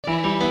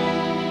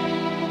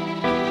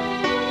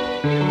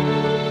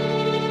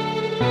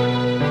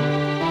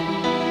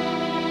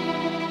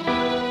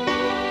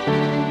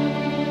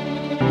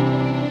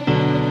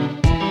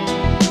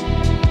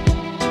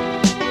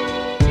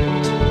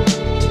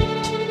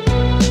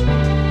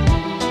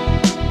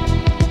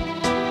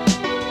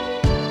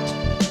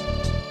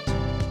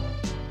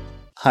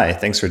Hi,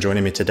 thanks for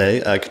joining me today.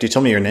 Could you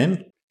tell me your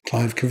name?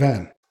 Clive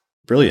Kavan.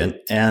 Brilliant.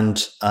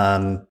 And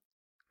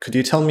could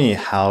you tell me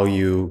how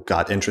you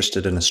got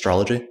interested in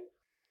astrology?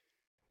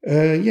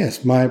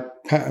 Yes, my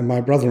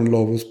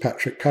brother-in-law was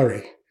Patrick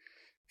Curry,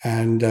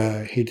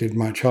 and he did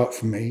my chart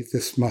for me.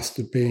 This must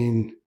have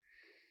been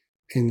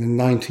in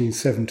the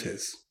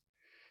 1970s,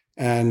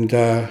 and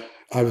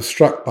I was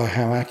struck by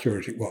how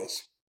accurate it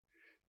was.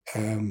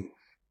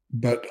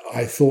 But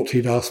I thought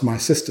he'd asked my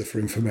sister for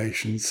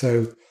information,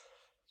 so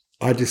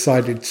I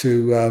decided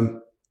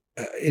to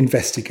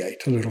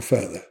investigate a little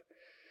further.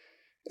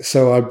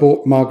 So I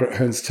bought Margaret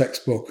Hone's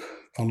textbook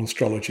on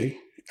astrology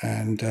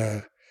and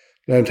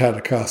learned how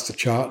to cast a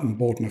chart and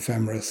bought an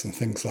ephemeris and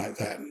things like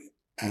that,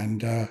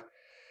 and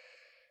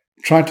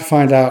tried to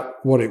find out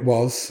what it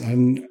was.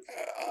 And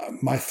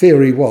my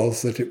theory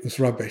was that it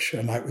was rubbish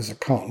and it was a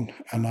con,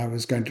 and I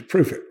was going to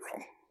prove it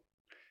wrong.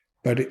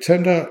 But it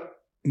turned out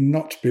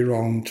not to be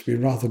wrong, to be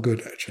rather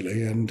good,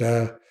 actually. And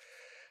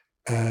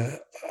I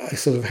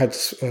sort of had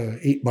to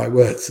eat my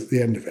words at the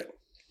end of it.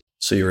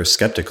 So you were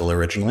skeptical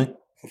originally?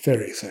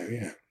 Very so,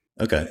 yeah.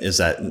 Okay. Is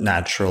that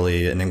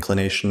naturally an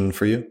inclination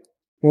for you?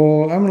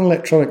 Well, I'm an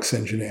electronics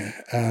engineer,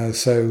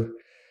 so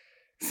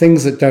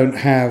things that don't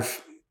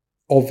have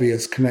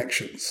obvious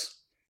connections,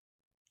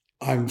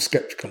 I'm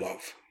skeptical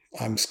of.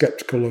 I'm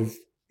skeptical of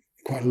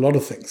quite a lot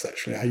of things,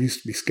 actually. I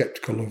used to be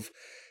skeptical of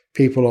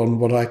people on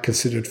what I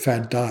considered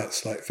fad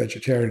diets like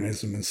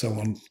vegetarianism and so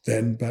on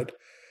then, but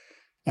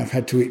I've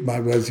had to eat my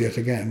words yet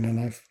again, and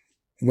I've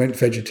went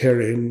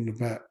vegetarian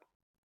about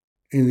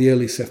in the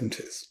early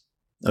 70s.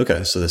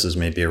 Okay, so this is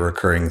maybe a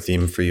recurring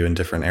theme for you in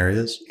different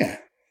areas? Yeah.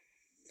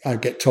 I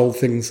get told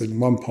things at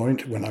one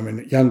point when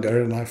I'm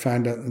younger, and I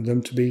found out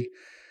them to be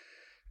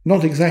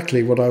not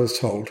exactly what I was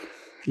told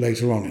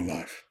later on in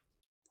life.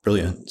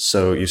 Brilliant.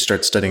 So you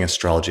start studying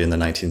astrology in the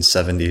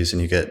 1970s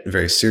and you get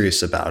very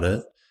serious about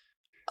it.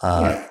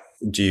 Yeah.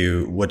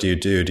 What do you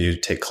do? Do you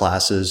take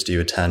classes? Do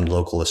you attend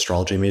local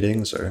astrology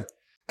meetings? Or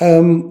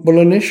Well,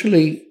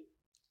 initially,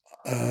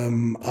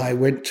 I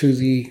went to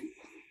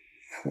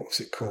what was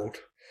it called?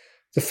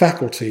 The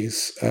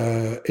faculty's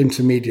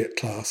intermediate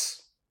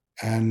class,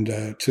 and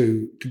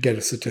to get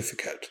a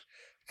certificate.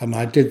 And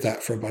I did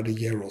that for about a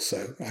year or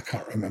so. I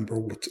can't remember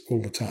all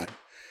the time.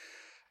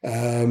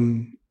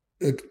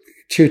 The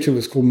tutor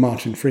was called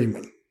Martin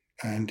Freeman,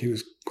 and he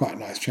was quite a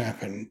nice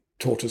chap and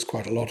taught us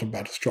quite a lot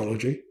about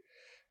astrology.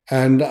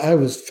 And I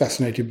was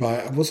fascinated by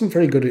it. I wasn't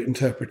very good at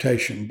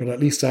interpretation, but at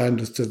least I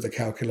understood the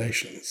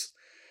calculations.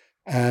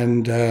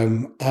 And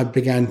I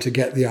began to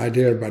get the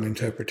idea about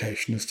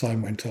interpretation as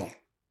time went on.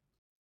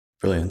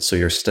 brilliant. So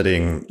you're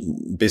studying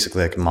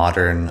basically like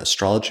modern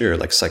astrology or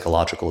like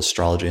psychological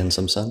astrology in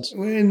some sense?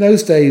 In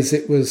those days,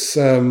 it was,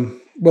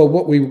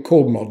 what we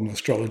called modern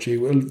astrology.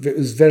 It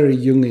was very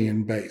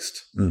Jungian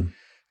based. Mm.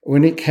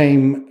 When it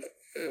came,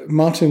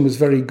 Martin was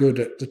very good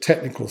at the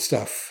technical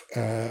stuff,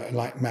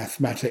 like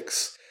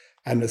mathematics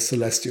and the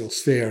celestial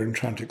sphere, and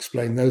trying to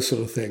explain those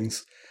sort of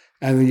things.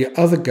 And the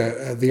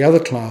other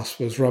class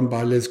was run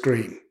by Liz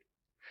Green,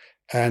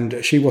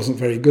 and she wasn't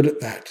very good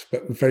at that,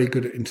 but very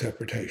good at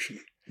interpretation.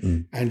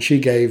 Mm. And she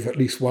gave at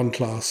least one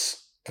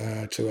class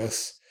to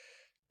us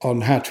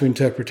on how to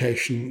interpret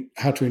on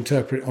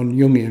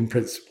Jungian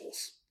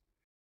principles.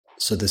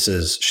 So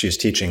she's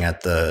teaching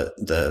at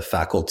the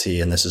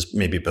faculty, and this is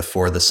maybe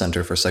before the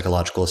Center for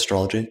Psychological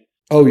Astrology?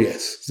 Oh,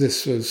 yes.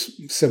 This was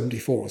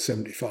 74 or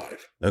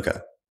 75. Okay.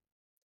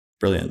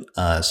 Brilliant.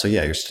 So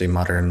yeah, you're studying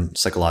modern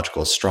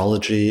psychological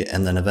astrology,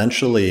 and then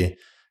eventually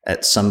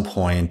at some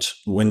point,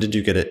 when did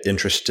you get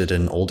interested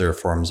in older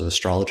forms of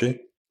astrology?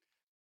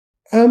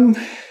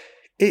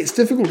 It's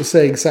difficult to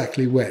say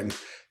exactly when,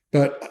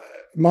 but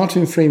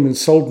Martin Freeman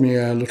sold me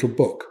a little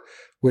book,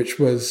 which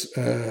was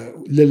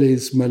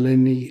Lilly's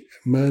Merlini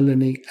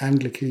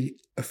Anglici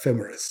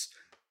Ephemeris.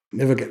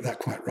 Never get that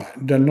quite right.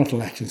 I'm not a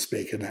Latin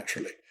speaker,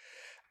 naturally.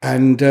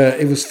 And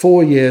it was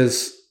 4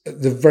 years,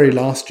 the very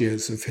last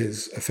years of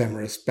his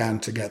ephemeris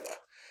bound together.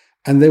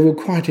 And they were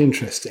quite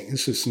interesting.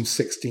 This was from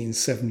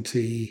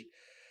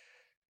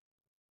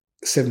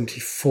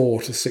 1674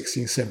 to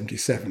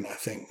 1677, I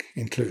think,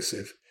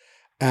 inclusive.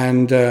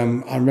 And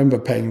I remember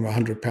paying him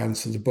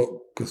 £100 for the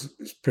book because it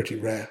was pretty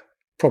rare,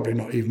 probably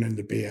not even in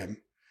the BM.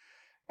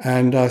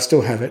 And I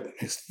still have it.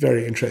 It's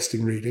very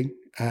interesting reading.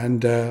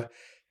 And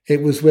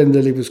it was when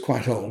Lilly was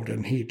quite old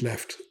and he'd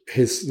left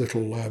his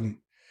little,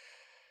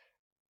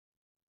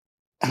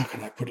 how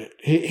can I put it?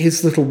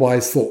 His little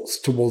wise thoughts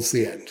towards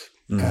the end.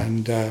 Mm.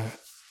 And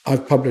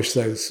I've published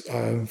those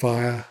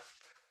via,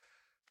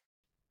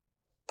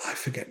 I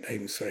forget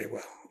names very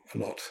well, a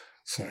lot,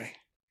 sorry.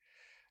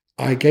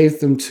 I gave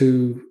them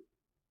to...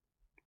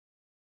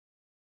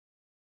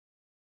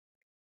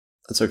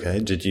 That's okay.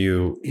 Did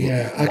you...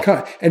 Yeah, I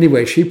can't...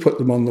 Anyway, she put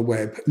them on the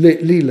web.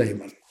 Lee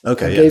Lehman.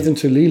 Okay, I gave them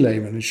to Lee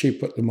Lehman and she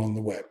put them on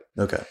the web.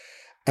 Okay.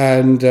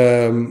 And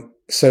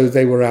so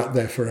they were out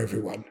there for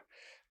everyone.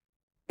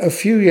 A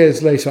few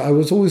years later, I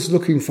was always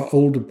looking for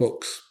older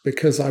books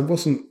because I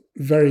wasn't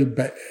very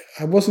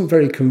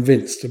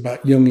convinced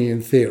about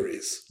Jungian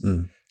theories.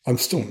 Mm. I'm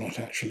still not,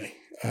 actually.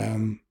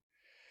 So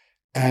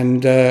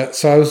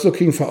I was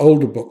looking for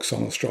older books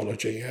on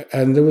astrology,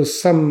 and there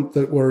was some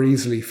that were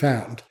easily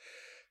found,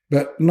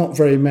 but not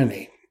very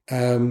many.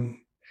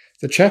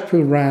 The chap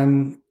who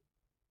ran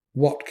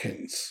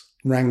Watkins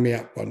rang me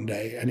up one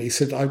day and he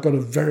said, I've got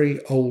a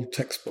very old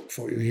textbook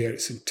for you here.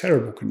 It's in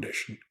terrible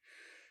condition,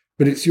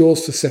 but it's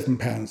yours for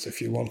 £7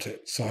 if you want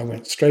it. So I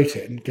went straight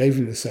in, gave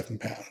him the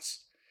 £7.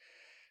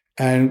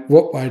 And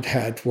what I'd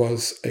had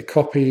was a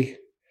copy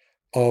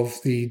of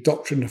the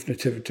Doctrine of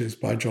Nativities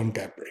by John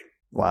Gadbury.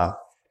 Wow.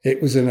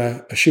 It was in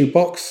a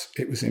shoebox.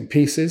 It was in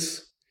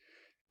pieces.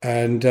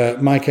 And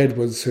Mike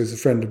Edwards, who was a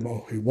friend of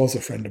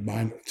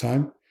mine at the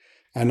time,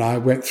 and I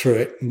went through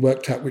it and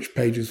worked out which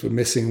pages were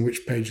missing and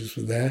which pages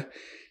were there.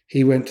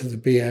 He went to the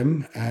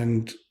BM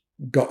and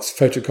got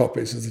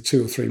photocopies of the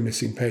 2 or 3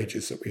 missing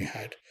pages that we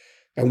had.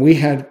 And we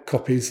had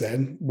copies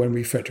then, when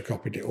we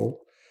photocopied it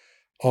all,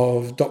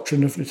 of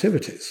Doctrine of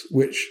Nativities,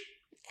 which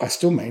I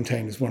still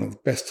maintain is one of the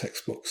best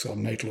textbooks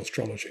on natal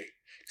astrology.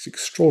 It's an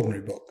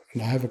extraordinary book,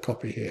 and I have a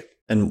copy here.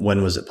 And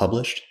when was it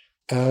published?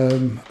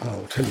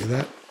 I'll tell you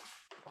that.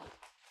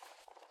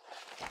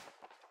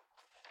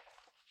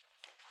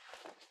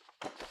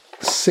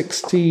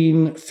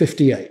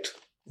 1658.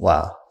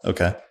 Wow.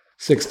 Okay.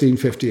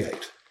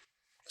 1658.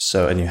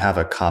 So, and you have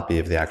a copy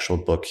of the actual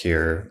book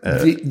here.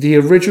 The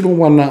original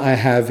one that I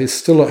have is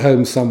still at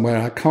home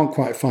somewhere. I can't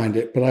quite find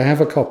it, but I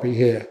have a copy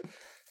here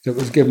that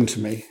was given to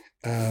me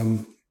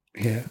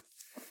here.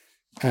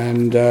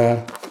 And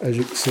as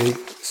you can see,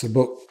 it's a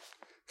book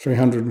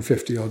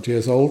 350 odd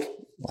years old.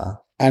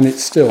 Wow. And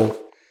it's still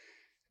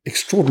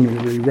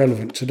extraordinarily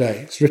relevant today.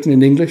 It's written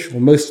in English,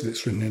 or most of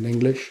it's written in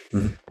English.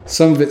 Mm-hmm.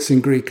 Some of it's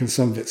in Greek and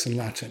some of it's in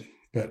Latin,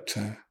 but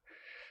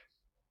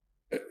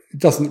it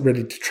doesn't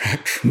really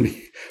detract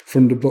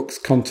from the book's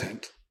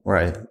content.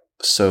 Right.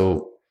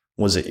 So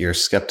was it your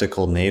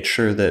skeptical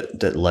nature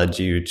that led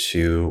you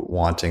to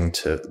wanting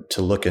to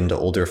look into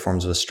older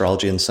forms of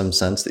astrology in some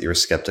sense, that you were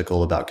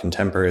skeptical about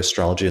contemporary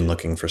astrology and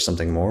looking for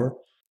something more?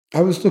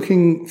 I was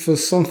looking for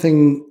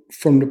something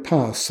from the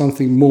past,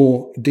 something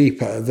more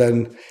deeper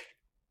than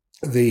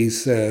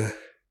these,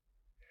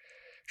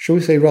 shall we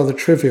say, rather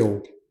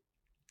trivial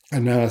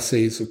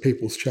analyses of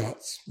people's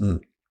charts. Mm.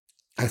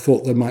 I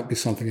thought there might be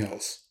something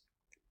else.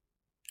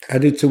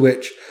 Added to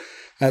which,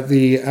 at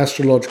the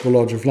Astrological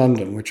Lodge of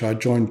London, which I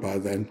joined by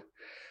then,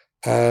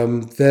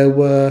 there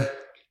were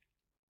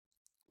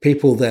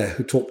people there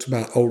who talked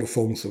about older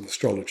forms of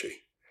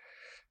astrology.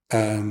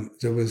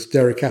 There was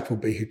Derek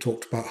Appleby, who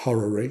talked about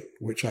horary,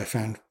 which I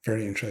found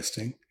very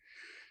interesting,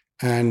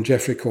 and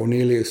Geoffrey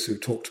Cornelius, who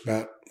talked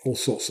about all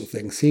sorts of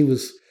things. He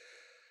was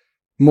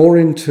more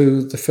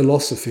into the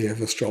philosophy of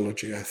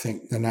astrology, I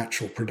think, than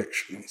actual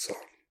prediction and so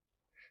on.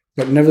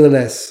 But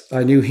nevertheless,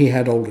 I knew he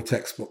had older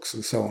textbooks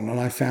and so on,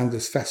 and I found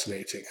this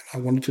fascinating. I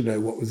wanted to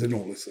know what was in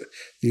all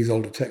these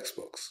older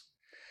textbooks.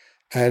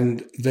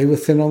 And they were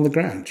thin on the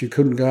ground. You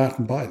couldn't go out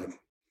and buy them.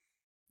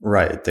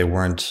 Right. There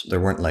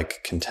weren't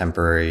like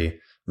contemporary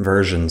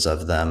versions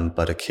of them,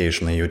 but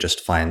occasionally you would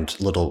just find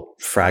little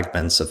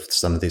fragments of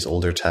some of these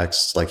older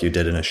texts like you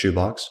did in a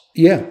shoebox.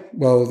 Yeah.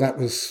 Well, that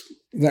was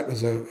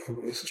a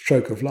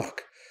stroke of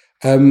luck.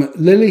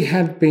 Lilly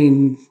had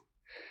been,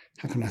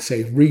 how can I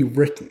say,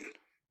 rewritten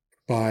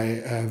by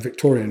a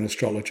Victorian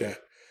astrologer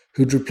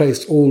who'd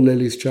replaced all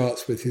Lilly's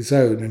charts with his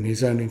own and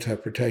his own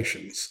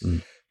interpretations.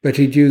 Mm. But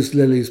he'd used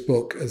Lilly's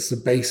book as the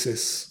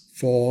basis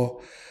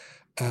for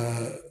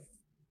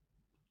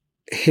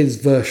his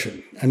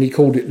version, and he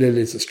called it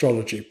Lilly's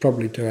Astrology,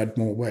 probably to add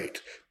more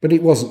weight. But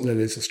it wasn't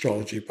Lilly's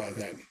Astrology by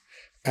then.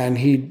 And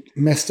he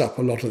messed up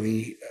a lot of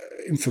the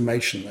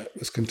information that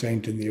was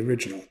contained in the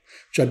original,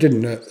 which I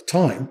didn't know at the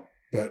time,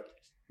 but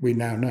we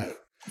now know.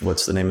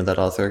 What's the name of that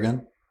author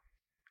again?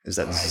 Is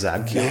that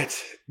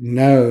Zabke?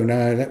 No,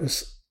 that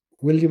was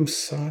William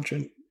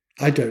Sargent.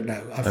 I don't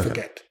know. I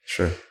forget.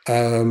 Sure.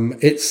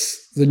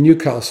 It's the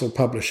Newcastle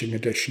Publishing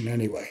Edition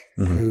anyway,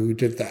 mm-hmm. who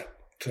did that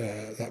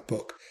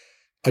book.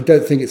 I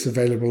don't think it's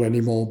available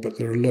anymore, but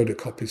there are a load of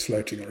copies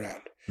floating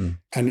around. Mm.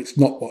 And it's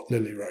not what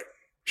Lilly wrote.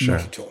 Sure.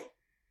 Not at all.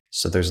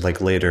 So there's like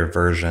later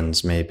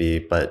versions maybe,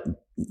 but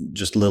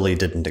just Lilly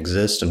didn't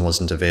exist and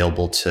wasn't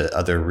available to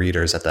other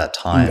readers at that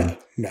time.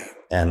 No.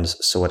 And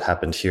so what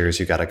happened here is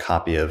you got a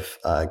copy of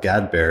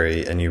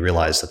Gadbury and you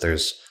realize that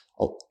there's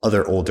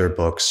other older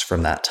books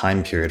from that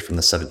time period, from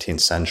the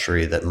 17th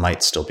century, that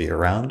might still be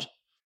around.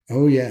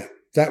 Oh, yeah.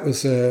 That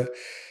was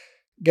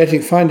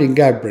finding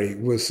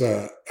Gadbury was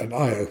an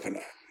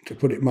eye-opener, to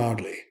put it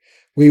mildly.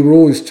 We were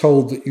always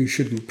told that you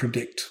shouldn't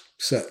predict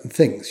certain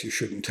things. You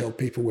shouldn't tell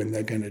people when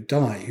they're going to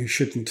die. You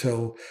shouldn't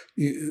tell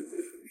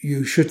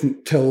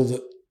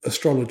that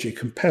astrology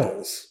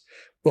compels.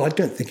 Well, I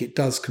don't think it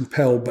does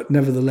compel, but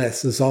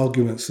nevertheless, there's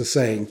arguments for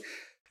saying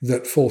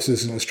that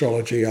forces in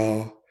astrology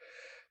are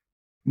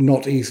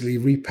not easily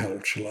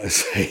repelled, shall I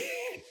say,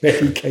 in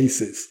many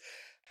cases.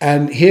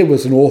 And here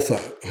was an author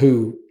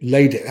who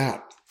laid it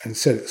out and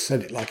said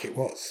it like it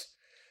was.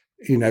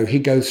 You know, he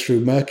goes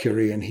through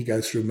Mercury, and he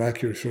goes through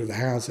Mercury through the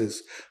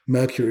houses,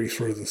 Mercury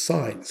through the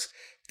signs.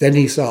 Then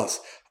he starts,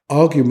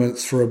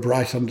 arguments for a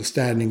bright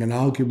understanding and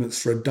arguments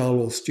for a dull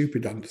or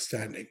stupid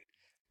understanding.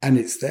 And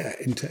it's there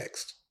in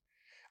text.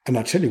 And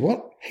I tell you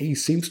what, he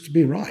seems to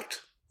be right.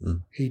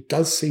 Mm. He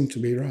does seem to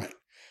be right.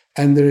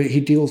 And he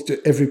deals with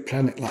every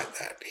planet like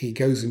that. He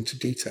goes into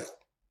detail.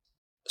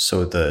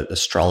 So the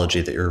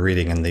astrology that you're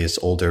reading in these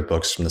older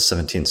books from the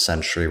 17th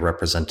century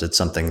represented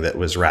something that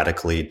was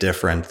radically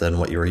different than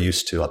what you were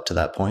used to up to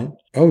that point?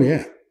 Oh,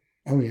 yeah.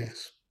 Oh,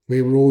 yes.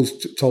 We were always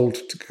told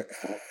to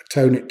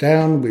tone it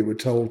down. We were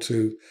told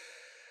to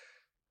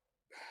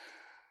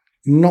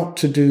not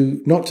to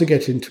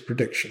get into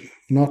prediction,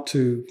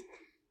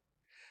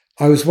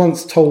 I was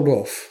once told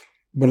off,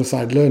 once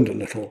I'd learned a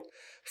little,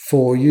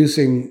 for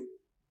using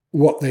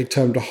what they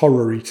termed a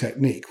horary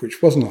technique,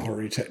 which wasn't a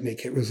horary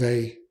technique. It was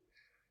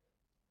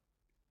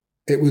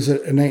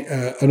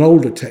an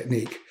older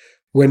technique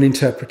when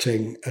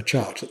interpreting a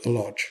chart at the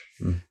lodge.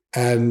 Mm.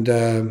 And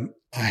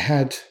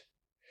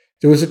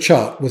there was a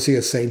chart, was he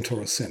a saint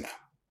or a sinner?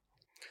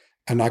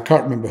 And I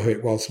can't remember who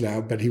it was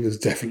now, but he was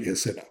definitely a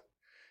sinner.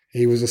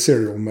 He was a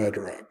serial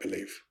murderer, I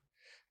believe.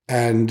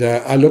 And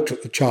I looked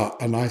at the chart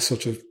and I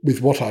sort of,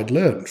 with what I'd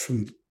learned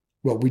from,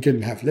 well, we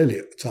didn't have Lilly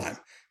at the time.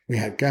 We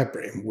had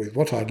Gabri. And with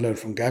what I'd learned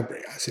from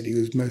Gabri, I said he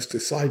was most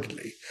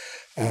decidedly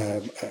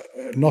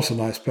not a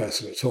nice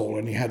person at all.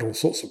 And he had all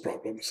sorts of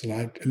problems. And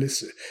I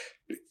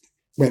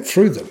went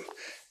through them.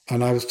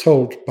 And I was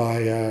told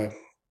by, I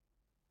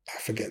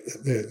forget,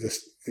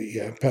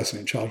 the person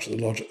in charge of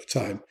the lodge at the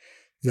time,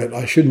 that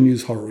I shouldn't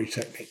use horary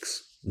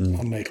techniques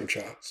on natal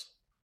charts.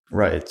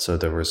 Right. So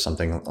there was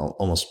something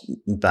almost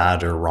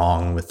bad or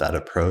wrong with that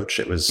approach.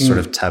 It was sort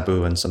of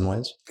taboo in some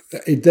ways.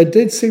 There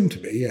did seem to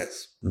be,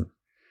 yes. Mm.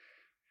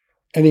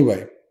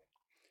 Anyway,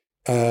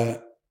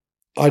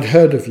 I'd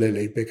heard of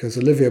Lilly because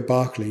Olivia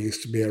Berkeley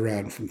used to be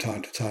around from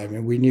time to time,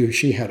 and we knew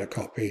she had a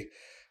copy.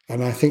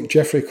 And I think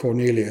Geoffrey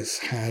Cornelius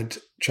had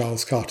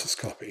Charles Carter's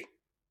copy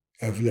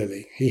of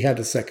Lilly. He had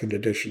a second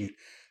edition.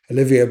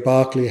 Olivia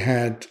Berkeley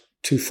had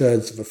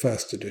 2/3 of a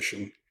first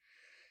edition.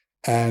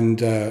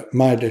 And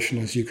my edition,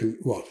 as you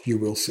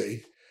will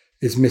see,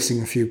 is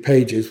missing a few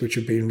pages which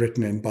have been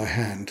written in by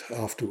hand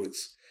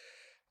afterwards.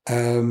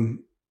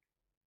 And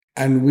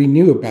we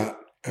knew about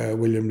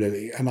William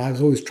Lilly, and I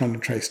was always trying to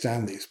trace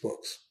down these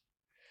books.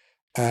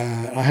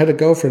 I had a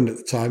girlfriend at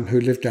the time who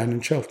lived down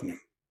in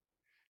Cheltenham,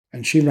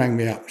 and she rang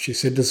me up. She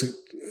said, there's a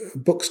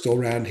bookstore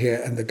around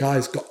here, and the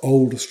guy's got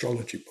old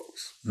astrology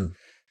books. Mm.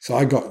 So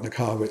I got in the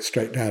car, went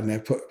straight down there,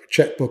 put a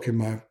checkbook in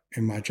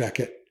my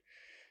jacket,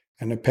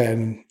 and a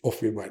pen, and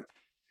off we went.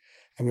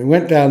 And we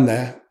went down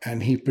there,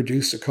 and he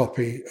produced a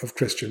copy of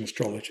Christian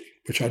Astrology,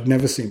 which I'd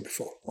never seen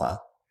before. Wow.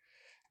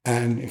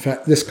 And in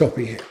fact, this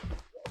copy here.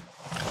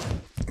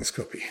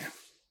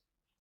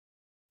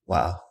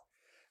 Wow.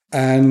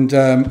 And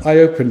I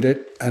opened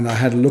it, and I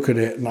had a look at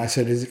it, and I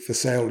said, is it for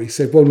sale? He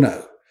said, well,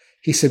 no.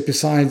 He said,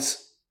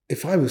 besides,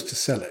 if I was to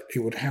sell it, it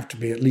would have to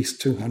be at least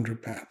 £200.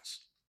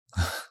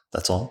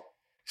 That's all?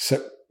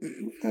 So,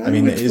 I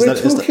mean, we're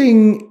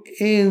talking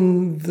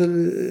in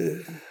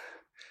the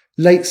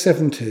late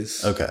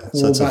 70s. Okay.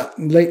 So or about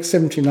late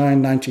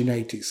 79,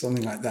 1980s,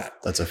 something like that.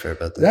 That's a fair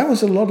bet. That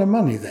was a lot of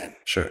money then.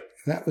 Sure.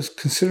 That was a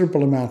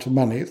considerable amount of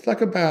money. It's like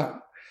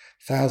about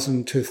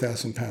 £1,000,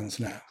 £2,000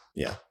 now.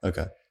 Yeah.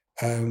 Okay.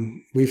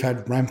 We've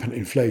had rampant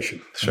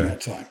inflation in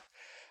that time.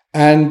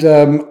 And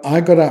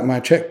I got out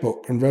my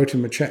checkbook and wrote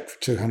him a check for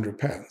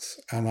 £200.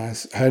 And I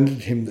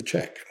handed him the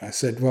check. And I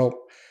said, well,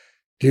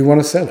 do you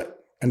want to sell it?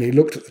 And he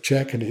looked at the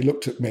check, and he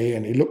looked at me,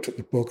 and he looked at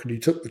the book, and he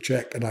took the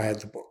check, and I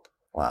had the book.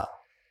 Wow.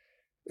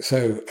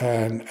 So,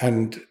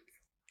 and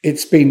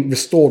it's been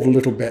restored a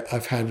little bit.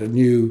 I've had a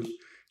new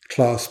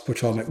clasp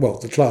put on it. Well,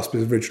 the clasp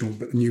is original,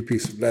 but the new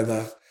piece of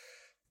leather,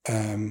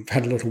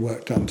 had a little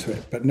work done to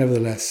it. But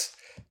nevertheless,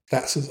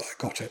 that's as I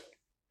got it.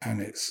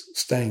 And it's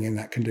staying in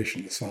that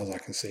condition as far as I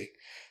can see.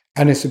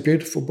 And it's a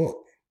beautiful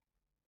book.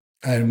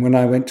 And when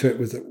I went to it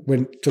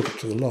took it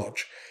to the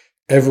lodge,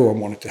 everyone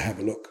wanted to have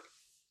a look.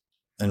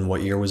 And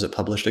what year was it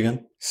published again?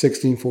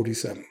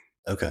 1647.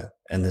 Okay.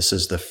 And this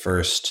is the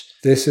first...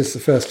 This is the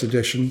first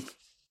edition.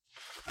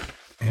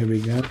 Here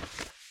we go.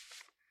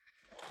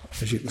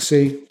 As you can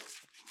see.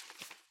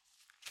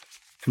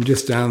 And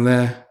just down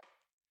there,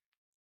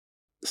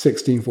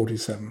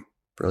 1647.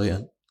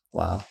 Brilliant.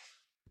 Wow.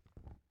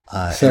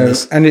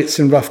 And it's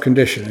in rough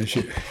condition, as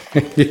you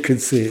can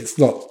see. It's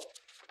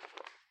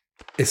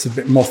a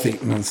bit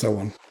moth-eaten and so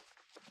on.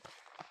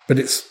 But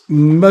it's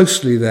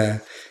mostly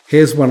there.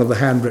 Here's one of the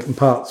handwritten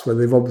parts where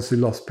they've obviously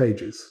lost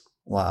pages.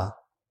 Wow.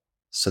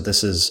 So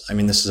this is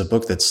a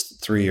book that's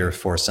 3 or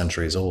 4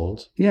 centuries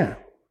old. Yeah.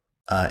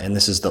 And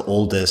this is the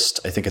oldest,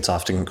 I think it's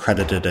often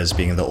credited as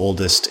being the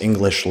oldest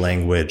English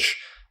language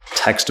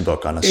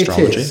textbook on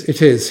astrology.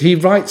 It is. He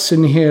writes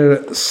in here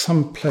at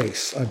some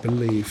place, I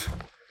believe.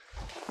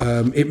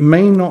 It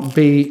may not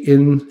be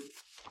in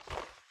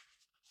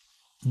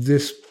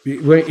this,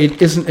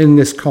 it isn't in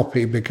this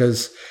copy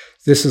because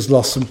this has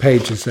lost some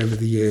pages over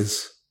the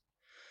years.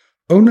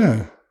 Oh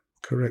no,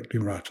 correctly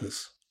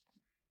writers.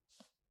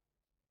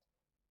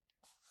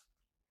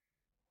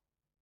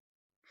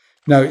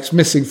 No, it's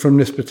missing from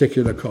this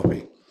particular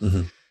copy.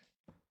 Mm-hmm.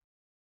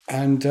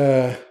 And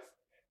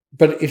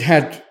but it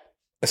had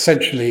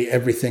essentially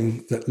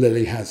everything that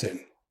Lilly has in.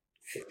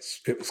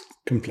 It was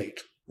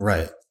complete.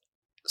 Right.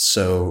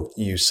 So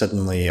you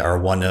suddenly are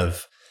one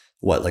of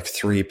like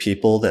 3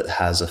 people that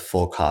has a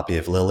full copy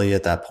of Lilly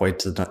at that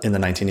point in the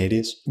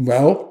 1980s?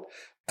 Well,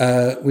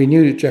 we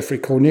knew that Geoffrey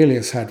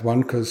Cornelius had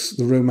one because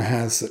the rumor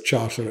has that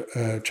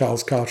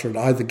Charles Carter had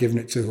either given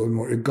it to him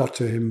or it got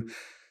to him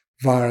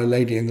via a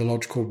lady in the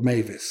lodge called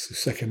Mavis, whose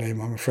second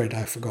name I'm afraid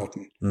I've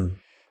forgotten. Mm.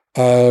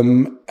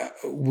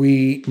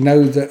 We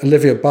know that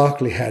Olivia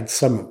Berkeley had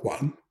some of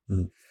one.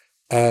 Mm.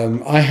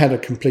 I had a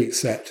complete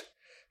set.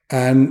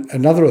 And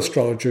another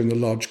astrologer in the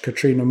lodge,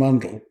 Katrina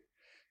Mundell,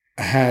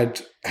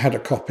 had a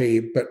copy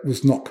but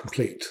was not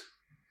complete.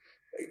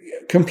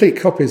 Complete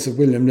copies of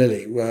William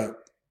Lilly were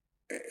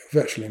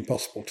virtually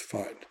impossible to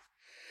find.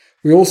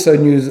 We also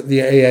knew that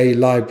the AA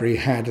library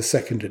had a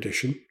second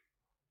edition.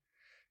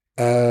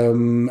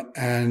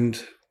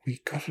 And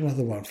we got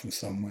another one from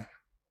somewhere.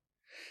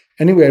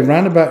 Anyway,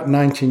 around about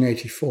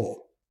 1984,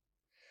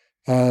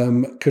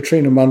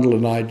 Katrina Mundell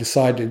and I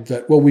decided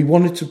that, well, we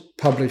wanted to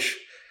publish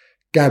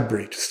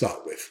Gabri to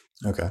start with.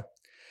 Okay.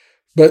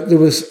 But there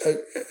was,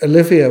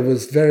 Olivia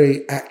was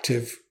very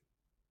active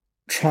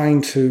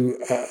trying to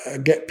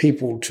get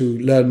people to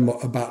learn more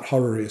about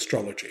horary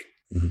astrology.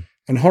 Mm-hmm.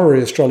 And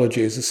horary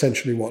astrology is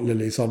essentially what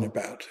Lilly's on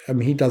about. I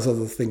mean, he does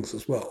other things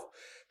as well,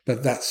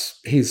 but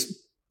he's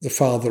the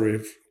father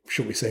of,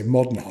 shall we say,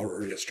 modern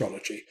horary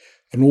astrology.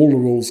 And all the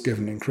rules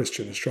given in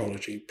Christian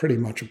astrology pretty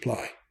much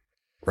apply.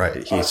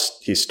 Right.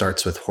 He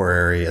starts with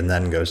horary and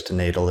then goes to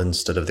natal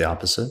instead of the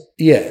opposite?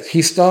 Yeah.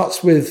 He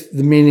starts with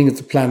the meaning of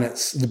the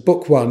planets. The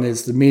book 1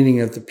 is the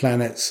meaning of the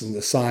planets and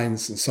the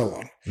signs and so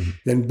on. Mm-hmm.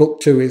 Then book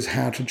 2 is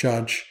how to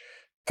judge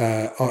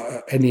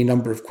any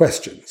number of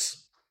questions.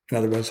 In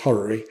other words,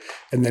 horary.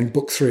 And then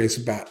book 3 is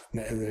about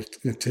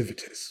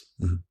nativities.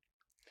 Mm-hmm.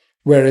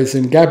 Whereas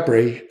in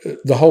Gabri,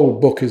 the whole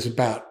book is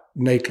about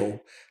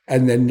natal.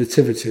 And then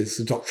nativities,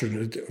 the doctrine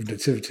of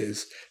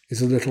nativities,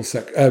 is a little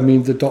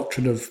the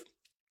doctrine of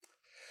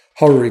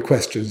horary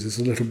questions is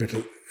a little bit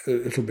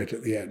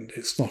at the end.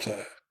 It's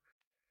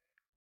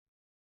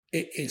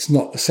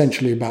not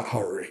essentially about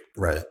horary.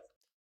 Right.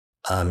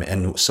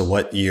 And so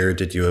what year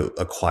did you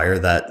acquire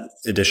that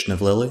edition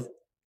of Lilly?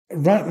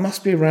 Right,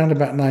 must be around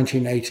about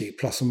 1980,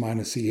 plus or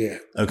minus a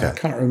year. Okay. I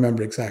can't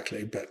remember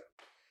exactly, but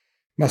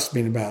must have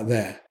been about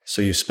there.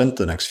 So you spent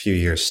the next few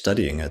years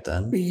studying it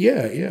then?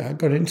 Yeah, I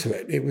got into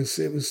it. It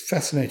was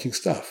fascinating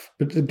stuff.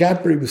 But the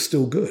Gabri was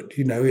still good.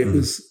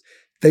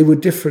 They were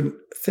different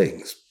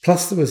things.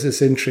 Plus there was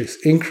this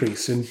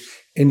increase in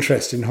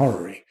interest in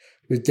horary,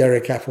 with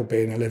Derek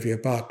Appleby and Olivia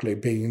Berkeley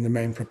being the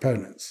main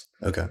proponents.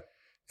 Okay.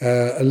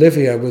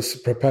 Olivia was the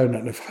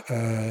proponent of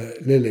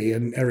Lilly,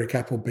 and Eric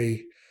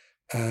Appleby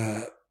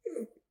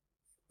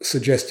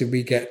suggested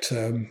we get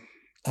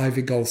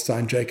Ivy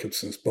Goldstein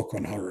Jacobson's book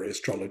on horary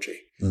astrology,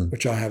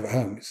 which I have at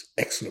home. It's an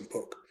excellent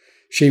book.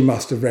 She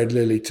must have read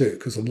Lilly too,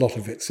 because a lot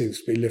of it seems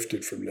to be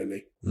lifted from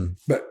Lilly.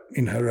 But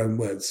in her own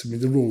words, I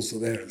mean, the rules are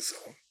there and so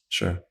on.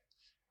 Sure.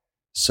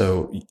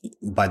 So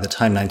by the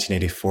time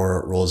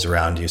 1984 rolls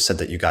around, you said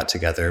that you got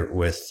together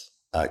with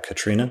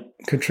Katrina?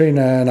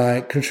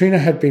 Katrina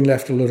had been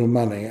left a little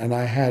money, and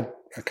I had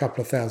a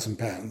couple of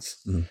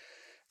 £1,000.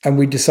 And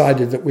we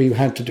decided that we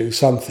had to do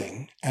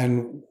something.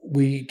 And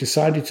we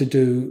decided to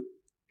do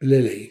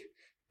Lilly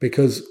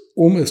because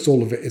almost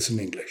all of it is in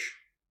English.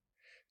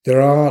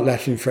 There are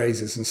Latin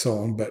phrases and so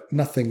on, but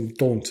nothing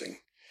daunting.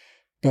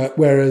 But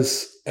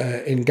whereas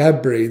in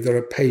Gabri, there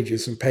are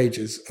pages and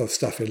pages of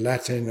stuff in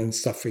Latin and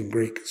stuff in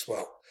Greek as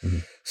well. Mm-hmm.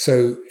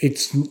 So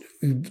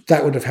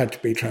that would have had to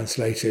be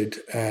translated,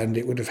 and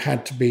it would have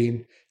had to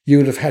be, you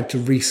would have had to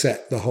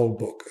reset the whole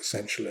book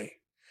essentially.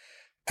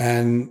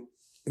 And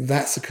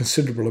that's a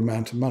considerable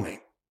amount of money.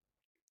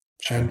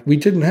 Sure. And we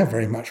didn't have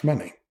very much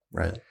money.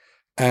 Right.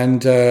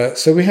 And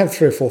so we had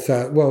we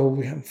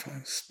had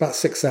about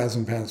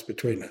 £6,000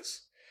 between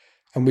us.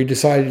 And we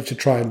decided to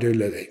try and do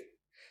Lilly.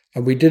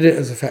 And we did it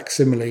as a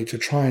facsimile to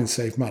try and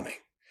save money.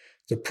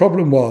 The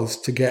problem was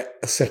to get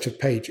a set of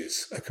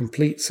pages, a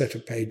complete set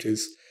of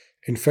pages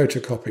in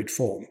photocopied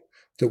form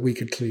that we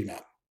could clean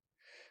up.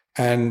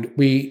 And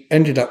we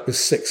ended up with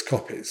 6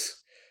 copies,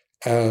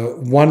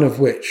 one of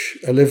which,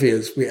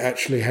 Olivia's, we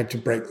actually had to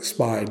break the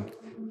spine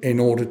in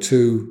order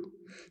to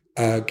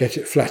get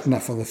it flat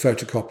enough on the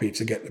photocopy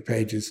to get the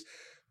pages.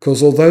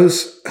 Because although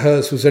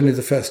hers was only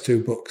the first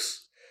 2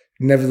 books,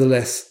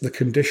 nevertheless, the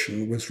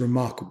condition was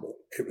remarkable.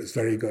 It was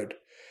very good.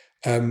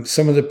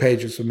 Some of the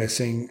pages were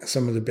missing,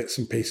 some of the bits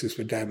and pieces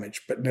were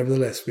damaged, but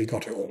nevertheless, we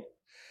got it all.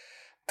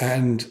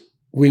 And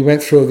we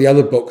went through the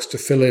other books to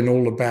fill in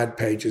all the bad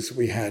pages that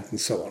we had and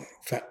so on.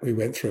 In fact, we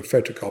went through a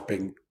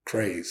photocopying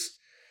craze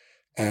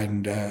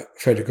and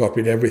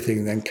photocopied everything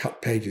and then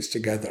cut pages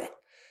together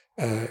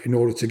in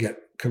order to get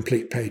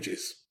complete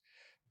pages.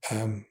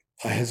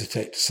 I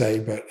hesitate to say,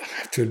 but I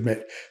have to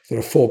admit there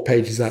are 4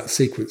 pages out of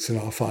sequence in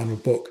our final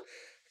book,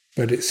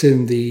 but it's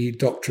in the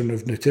doctrine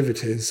of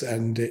nativities,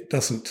 and it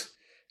doesn't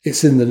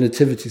It's in the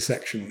nativity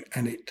section,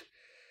 and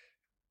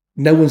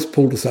no one's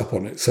pulled us up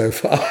on it so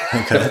far.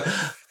 Okay.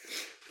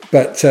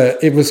 But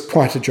it was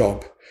quite a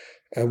job.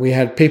 We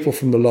had people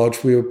from the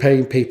lodge. We were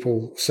paying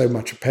people so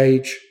much a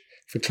page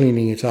for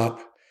cleaning it up.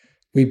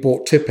 We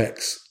bought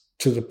Tipex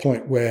to the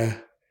point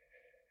where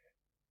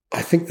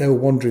I think they were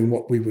wondering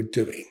what we were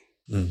doing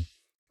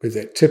with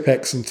it.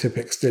 Tipex and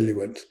Tipex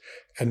diluent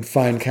and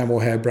fine camel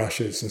hair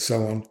brushes and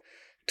so on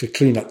to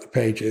clean up the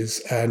pages,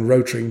 and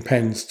rotoring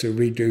pens to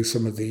redo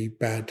some of the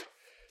bad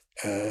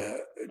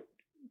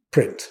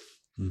print.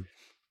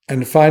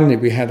 And finally,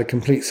 we had a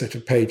complete set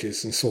of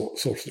pages and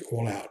sorted it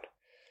all out.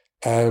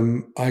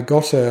 I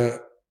got a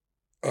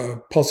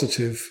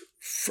positive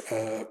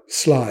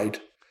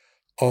slide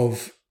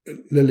of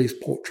Lilly's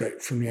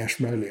portrait from the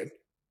Ashmolean.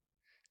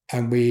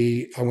 And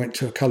I went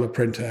to a colour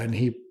printer, and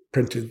he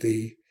printed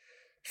the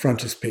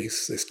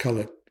frontispiece, this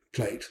coloured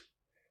plate,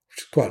 which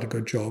is quite a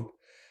good job.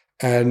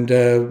 And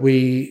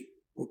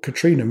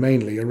Katrina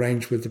mainly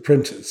arranged with the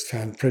printers,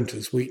 found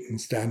printers,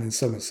 Wheaton's down in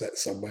Somerset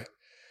somewhere.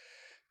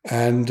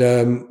 And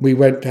we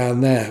went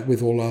down there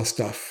with all our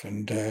stuff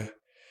and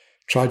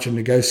tried to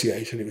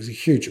negotiate, and it was a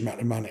huge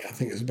amount of money. I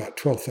think it was about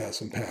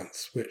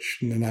 £12,000, which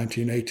in the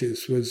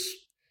 1980s was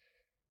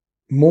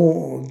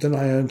more than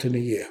I earned in a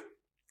year.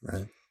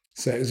 Right.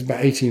 So it was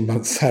about 18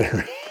 months'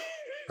 salary.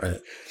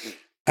 Right.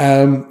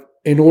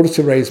 In order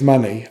to raise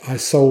money, I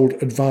sold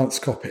advance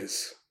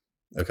copies.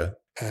 Okay.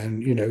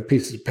 And,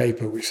 pieces of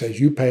paper which says,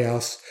 you pay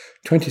us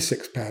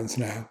 £26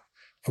 now,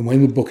 and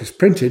when the book is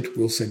printed,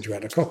 we'll send you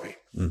out a copy.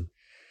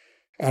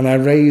 And I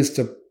raised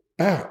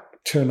about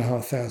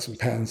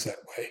 £2,500 that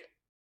way.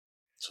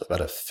 So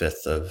about a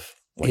fifth of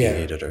what you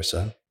needed or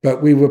so.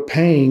 But we were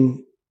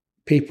paying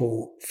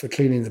people for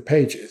cleaning the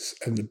pages,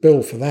 and the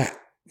bill for that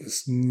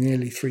was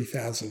nearly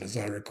 3,000, as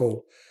I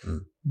recall.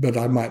 But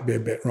I might be a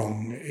bit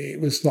wrong.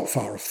 It was not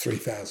far off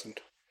 3,000.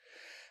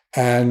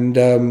 And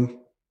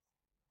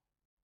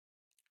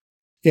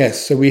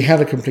yes, so we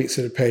had a complete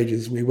set of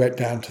pages. We went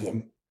down to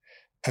them,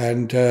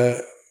 and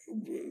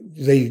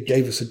they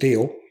gave us a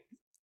deal,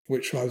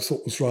 which I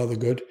thought was rather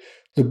good.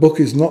 The book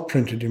is not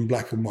printed in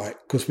black and white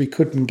because we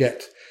couldn't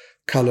get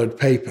coloured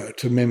paper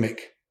to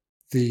mimic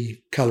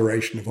the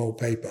coloration of old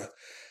paper.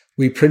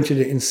 We printed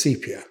it in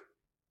sepia.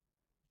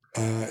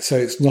 So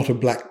it's not a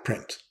black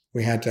print.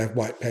 We had to have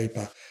white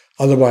paper.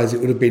 Otherwise, it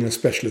would have been a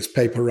specialist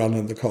paper run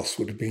and the cost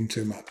would have been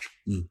too much.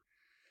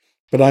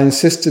 But I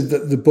insisted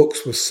that the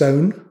books were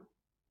sewn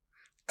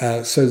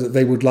so that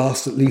they would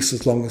last at least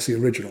as long as the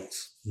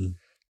originals.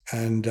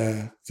 And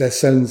they're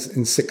sewn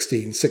in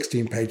 16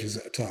 pages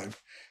at a time.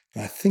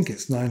 And I think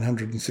it's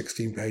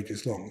 916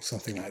 pages long,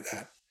 something like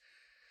that.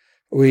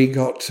 We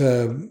got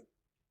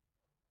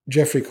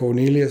Geoffrey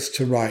Cornelius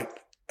to write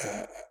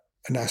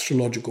an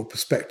astrological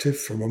perspective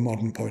from a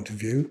modern point of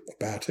view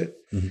about it.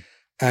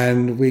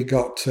 And we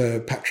got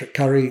Patrick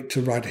Curry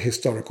to write a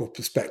historical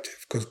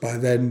perspective, because by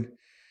then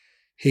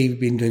he'd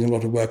been doing a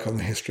lot of work on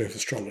the history of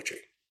astrology.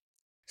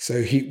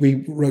 So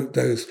we wrote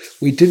those.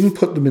 We didn't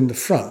put them in the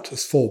front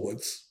as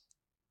forwards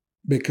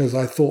because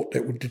I thought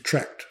it would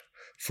detract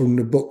from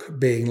the book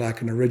being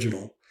like an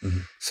original.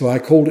 So I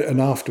called it an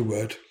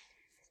afterword.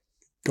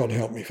 God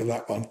help me for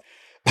that one.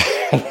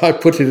 And I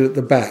put it at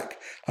the back.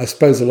 I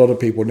suppose a lot of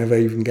people never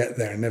even get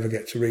there and never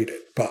get to read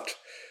it, but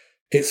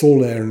it's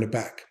all there in the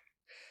back.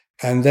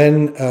 And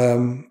then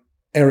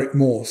Eric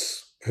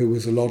Morse, who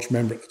was a lodge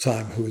member at the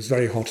time, who was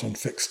very hot on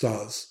fixed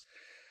stars,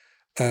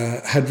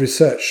 had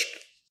researched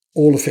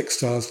all the fixed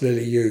stars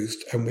Lilly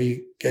used, and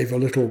we gave a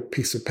little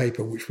piece of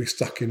paper which we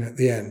stuck in at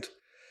the end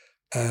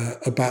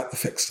about the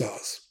fixed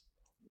stars.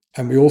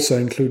 And we also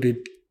included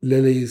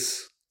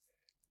Lilly's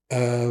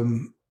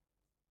birth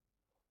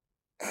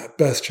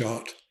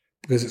chart,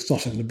 because it's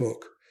not in the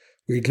book.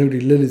 We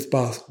included Lilly's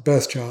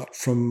birth chart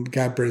from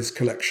Gabry's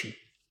collection.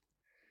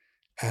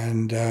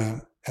 And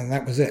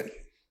that was it.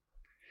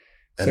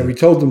 So we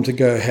told them to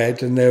go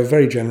ahead, and they were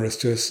very generous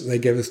to us. They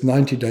gave us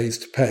 90 days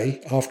to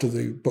pay after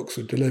the books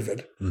were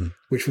delivered,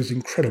 which was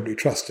incredibly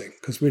trusting,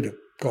 because we'd have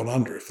gone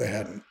under if they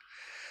hadn't.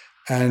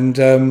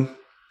 And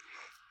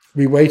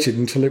we waited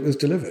until it was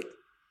delivered.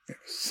 It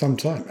was some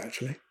time,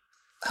 actually.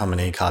 How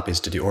many copies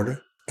did you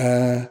order?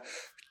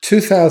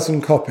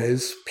 2,000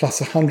 copies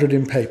plus 100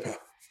 in paper.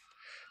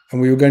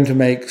 And we were going to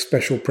make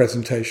special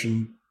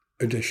presentation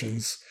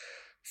editions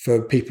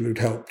for people who'd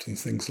helped and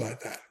things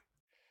like that.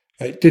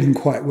 It didn't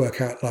quite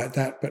work out like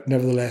that, but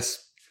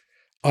nevertheless,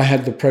 I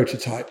had the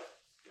prototype,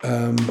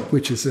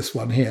 which is this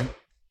one here.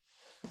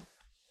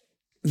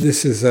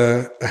 This is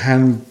a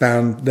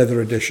hand-bound leather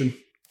edition,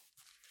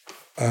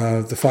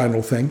 the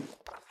final thing,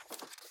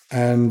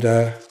 and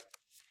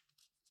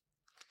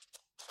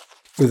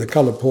with a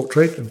colour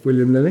portrait of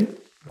William Lilly.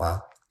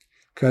 Wow.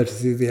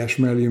 Courtesy of the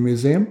Ashmolean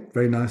Museum.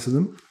 Very nice of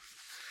them.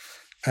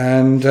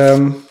 And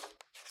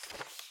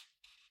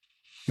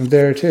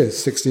there it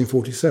is,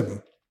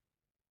 1647.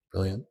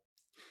 Brilliant.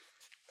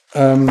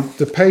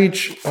 The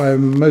page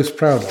I'm most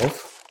proud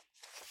of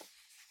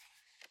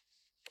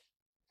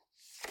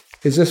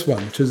is this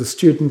one, To the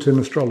Student in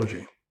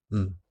Astrology.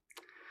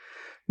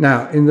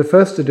 Now, in the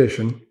first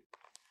edition,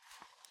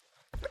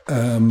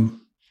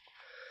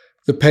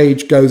 the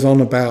page goes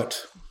on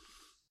about...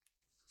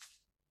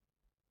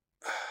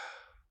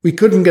 We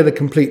couldn't get a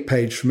complete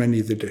page from any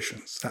of the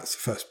editions. That's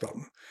the first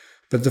problem.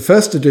 But the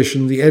first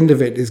edition, the end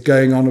of it is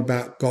going on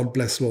about God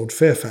bless Lord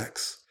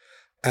Fairfax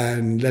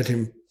and let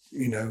him,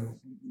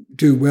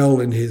 do well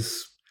in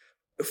his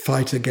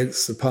fight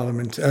against the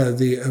Parliament,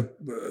 the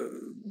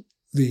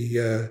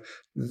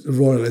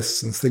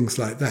royalists and things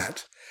like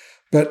that.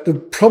 But the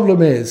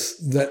problem is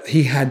that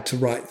he had to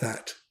write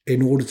that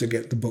in order to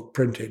get the book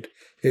printed.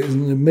 It was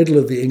in the middle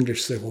of the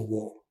English Civil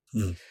War.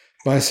 Mm.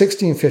 By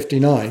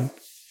 1659,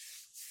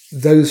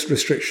 those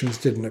restrictions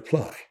didn't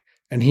apply,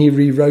 and he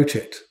rewrote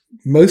it.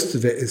 Most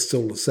of it is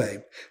still the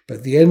same,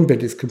 but the end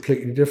bit is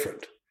completely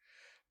different.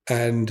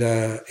 And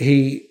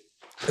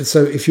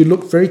so if you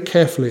look very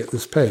carefully at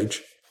this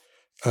page,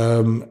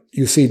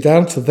 you see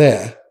down to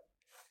there,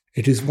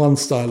 it is one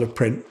style of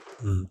print.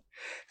 Mm.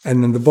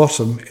 And then the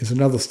bottom is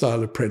another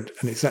style of print,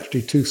 and it's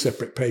actually two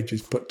separate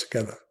pages put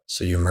together.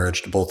 So you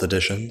merged both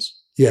editions?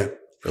 Yeah.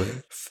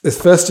 Brilliant.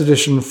 This first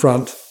edition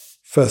front,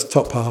 first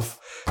top half,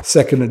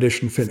 second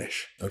edition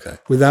finish. Okay.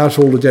 Without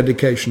all the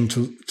dedication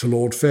to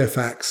Lord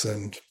Fairfax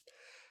and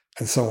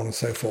so on and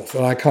so forth.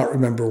 And I can't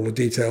remember all the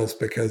details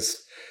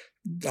because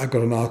I've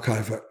got an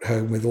archive at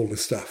home with all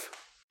this stuff.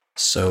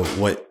 So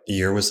what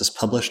year was this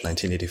published?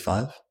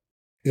 1985?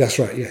 That's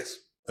right, yes.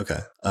 Okay.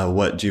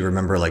 What do you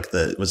remember?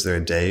 Was there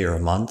a day or a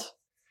month?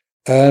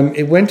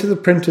 It went to the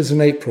printers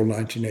in April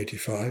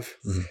 1985,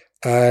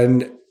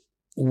 and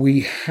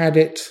we had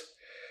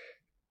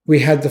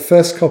the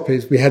first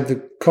copies. We had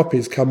the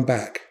copies come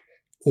back,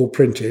 all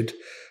printed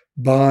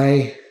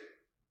by.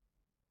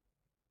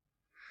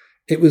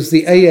 It was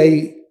the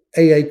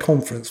AA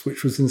conference,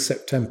 which was in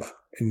September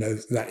in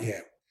that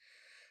year,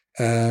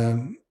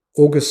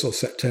 August or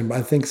September.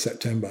 I think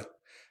September.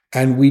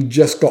 And we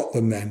just got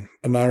them then.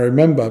 And I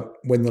remember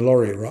when the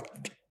lorry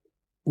arrived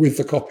with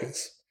the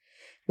copies,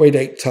 weighed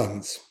 8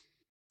 tons.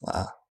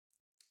 Wow.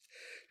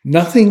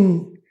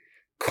 Nothing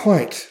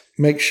quite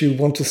makes you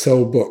want to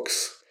sell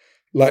books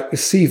like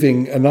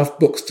receiving enough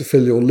books to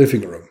fill your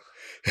living room.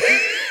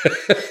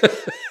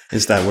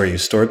 Is that where you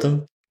stored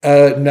them?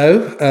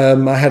 No.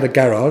 I had a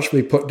garage.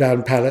 We put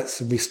down pallets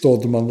and we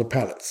stored them on the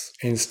pallets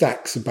in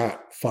stacks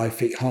about 5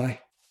 feet high.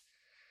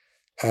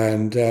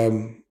 And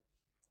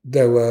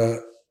there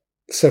were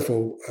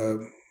several,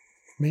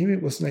 maybe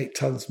it wasn't 8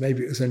 tons,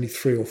 maybe it was only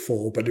 3 or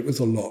 4, but it was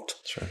a lot.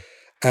 Sure.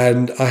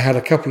 And I had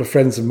a couple of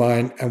friends of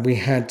mine, and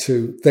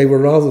they were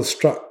rather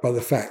struck by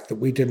the fact that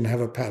we didn't have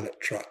a pallet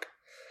truck,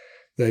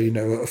 a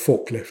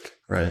forklift.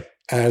 Right.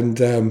 And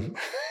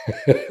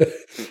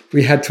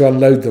we had to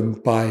unload them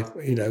by,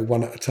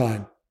 one at a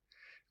time.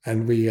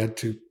 And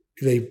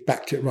they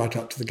backed it right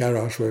up to the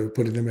garage where we were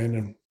putting them in,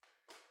 and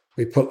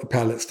we put the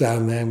pallets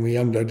down there and we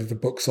unloaded the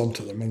books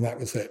onto them, and that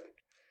was it.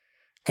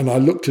 And I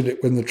looked at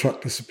it when the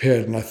truck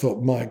disappeared and I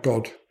thought, my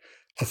God,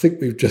 I think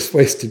we've just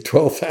wasted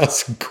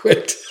 12,000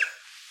 quid.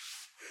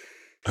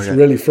 It's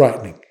really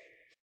frightening.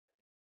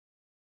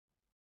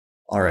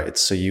 All right.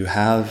 So you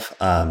have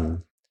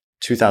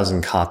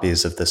 2,000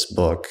 copies of this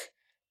book,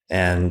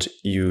 and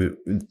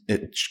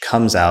it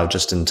comes out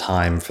just in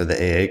time for the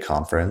AA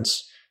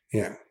conference.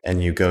 Yeah.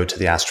 And you go to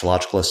the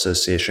Astrological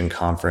Association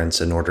conference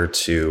in order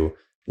to,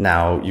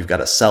 now you've got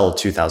to sell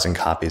 2,000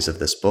 copies of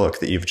this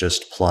book that you've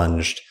just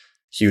plunged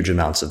huge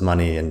amounts of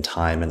money and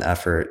time and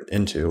effort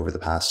into over the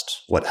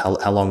past,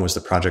 how long was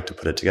the project to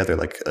put it together?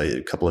 Like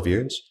a couple of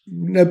years?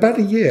 No, about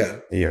a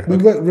year. A year. We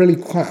worked really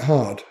quite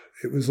hard.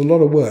 It was a lot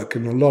of work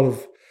and a lot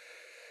of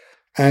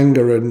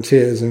anger and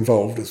tears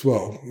involved as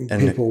well. And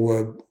people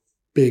were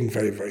being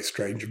very, very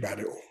strange about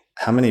it all.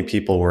 How many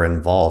people were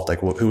involved?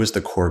 Like, who was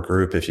the core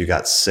group if you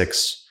got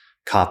 6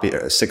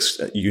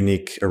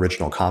 unique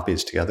original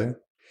copies together?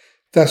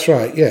 That's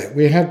right, yeah.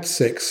 We had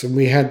 6 and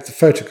we had the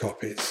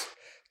photocopies.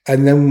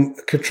 And then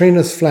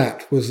Katrina's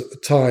flat was at the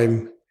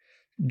time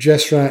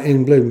just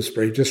in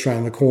Bloomsbury, just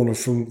round the corner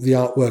from the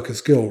Art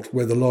Workers Guild,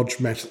 where the lodge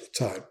met at the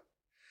time.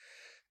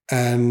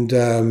 And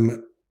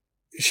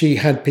she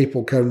had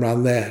people come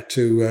around there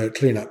to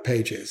clean up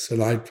pages.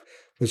 And I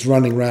was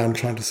running around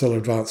trying to sell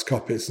advance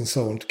copies and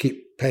so on to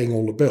keep paying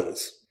all the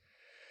bills.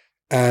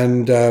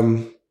 And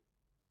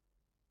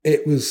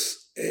it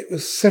was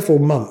several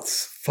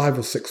months, 5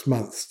 or 6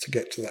 months to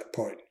get to that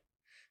point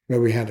where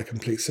we had a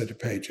complete set of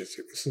pages.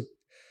 It was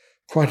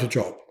quite a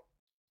job.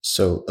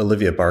 So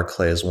Olivia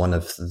Barclay is one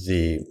of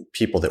the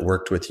people that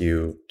worked with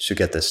you to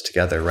get this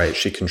together, right?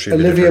 She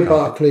contributed. Olivia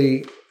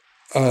Barclay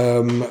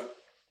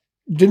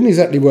didn't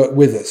exactly work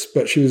with us,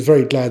 but she was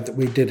very glad that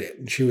we did it.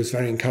 And she was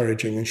very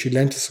encouraging, and she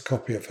lent us a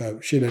copy of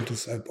she lent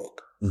us her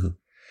book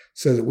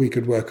so that we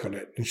could work on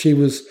it. And she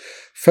was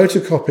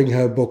photocopying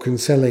her book and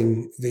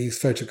selling these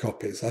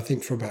photocopies, I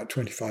think, for about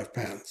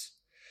 £25,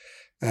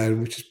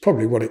 which is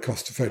probably what it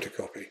cost to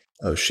photocopy.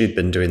 Oh, she'd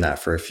been doing that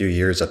for a few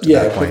years up to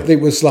that point. Yeah, it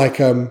was like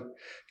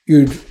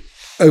you'd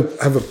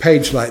have a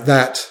page like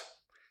that,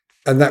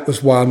 and that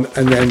was one,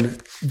 and then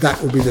that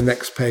would be the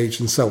next page,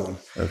 and so on.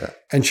 Okay.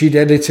 And she'd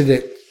edited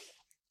it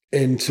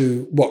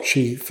into what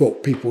she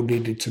thought people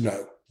needed to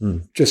know.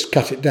 Just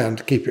cut it down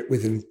to keep it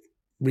within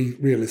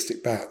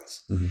realistic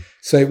bounds.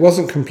 So it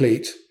wasn't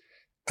complete.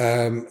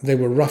 They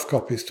were rough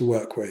copies to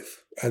work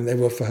with, and they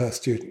were for her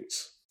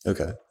students.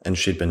 Okay. And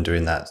she'd been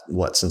doing that,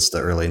 since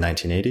the early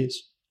 1980s?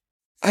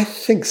 I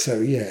think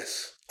so,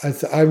 yes.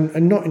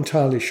 I'm not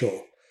entirely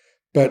sure.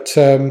 But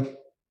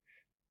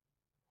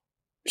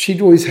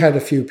she'd always had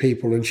a few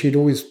people, and she'd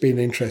always been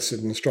interested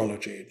in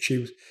astrology. And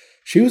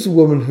she was a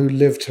woman who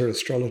lived her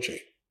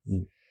astrology.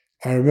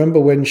 I remember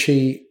when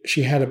she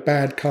had a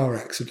bad car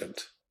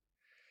accident,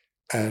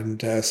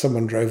 and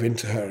someone drove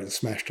into her and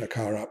smashed her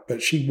car up,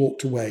 but she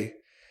walked away,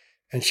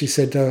 and she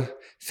said,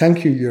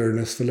 "Thank you,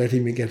 Uranus, for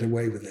letting me get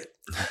away with it."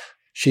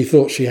 She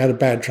thought she had a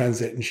bad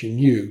transit, and she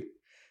knew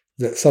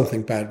that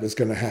something bad was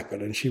going to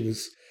happen, and she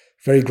was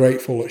very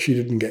grateful that she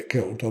didn't get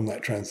killed on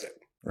that transit.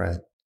 Right.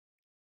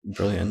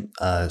 Brilliant.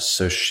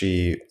 So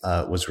she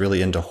was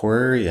really into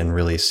horror and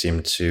really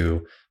seemed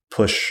to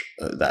push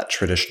that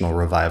traditional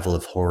revival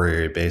of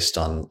horror based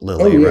on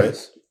Lilly, yes.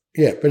 right?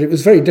 Yeah, but it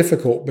was very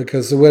difficult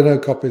because there were no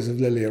copies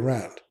of Lilly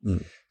around.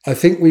 I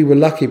think we were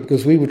lucky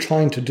because we were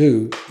trying to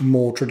do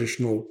more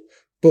traditional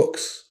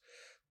books,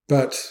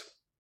 but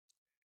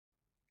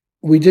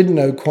we didn't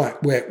know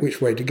quite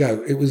which way to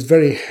go. It was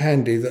very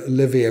handy that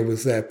Olivia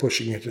was there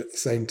pushing it at the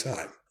same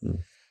time.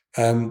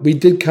 We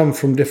did come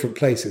from different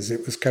places.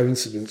 It was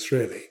coincidence,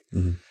 really.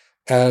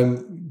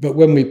 But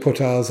when we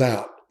put ours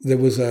out, there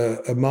was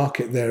a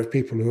market there of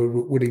people who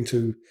were willing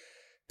to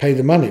pay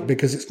the money,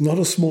 because it's not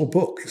a small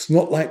book. It's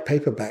not like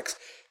paperbacks.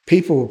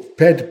 People were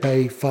prepared to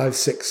pay 5,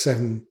 6,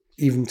 7,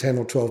 even 10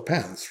 or 12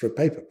 pounds for a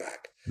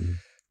paperback.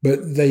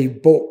 But they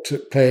balked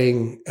at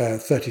paying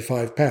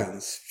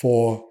 £35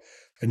 for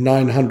a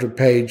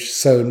 900-page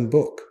sewn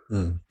book,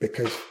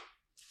 because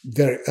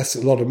that's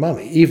a lot of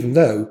money, even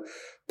though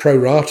pro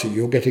rata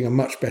you're getting a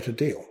much better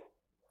deal.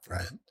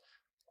 Right.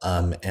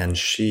 And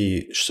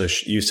you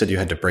said you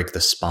had to break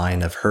the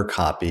spine of her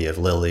copy of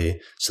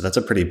Lilly, so that's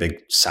a pretty big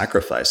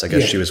sacrifice. I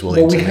guess she was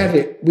willing to.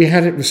 We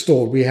had it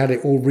restored. We had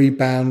it all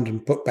rebound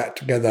and put back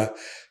together,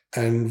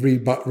 and we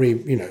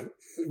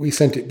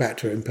sent it back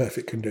to her in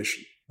perfect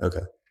condition.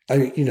 Okay. I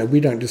mean,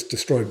 we don't just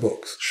destroy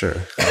books. Sure.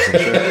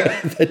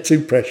 They're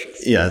too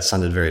precious. Yeah, it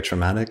sounded very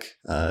traumatic.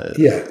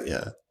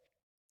 Yeah.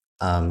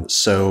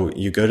 So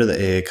you go to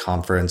the AA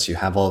conference, you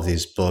have all of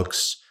these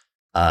books.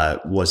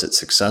 Was it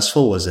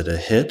successful? Was it a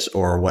hit?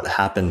 Or what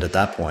happened at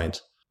that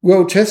point?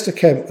 Well, Chester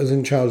Kemp was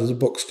in charge of the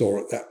bookstore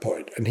at that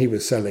point, and he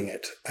was selling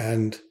it.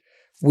 And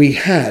we'd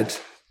had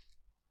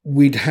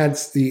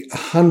the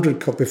 100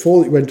 copies,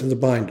 before it went to the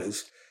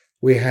binders,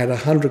 we had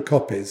 100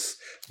 copies,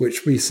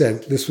 which we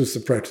sent. This was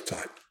the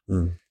prototype.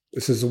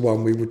 This is the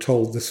one we were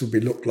told this would be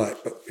looked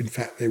like, but in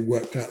fact, they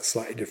worked out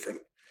slightly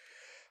different.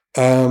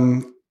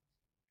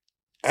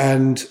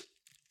 And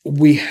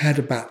we had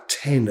about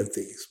 10 of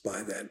these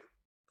by then.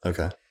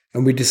 Okay.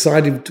 And we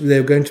decided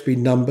they were going to be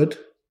numbered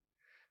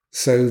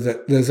so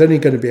that there's only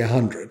going to be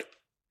 100.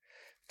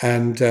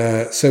 And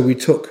so we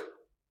took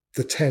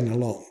the 10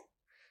 along,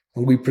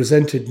 and we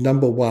presented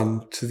number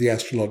 1 to the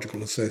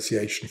Astrological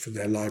Association for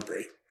their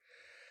library.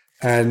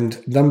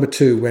 And number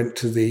 2 went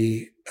to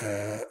the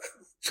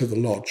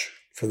lodge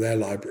for their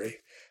library.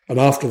 And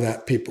after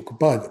that, people could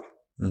buy them.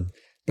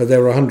 But they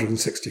were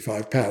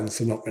 £165,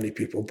 so not many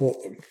people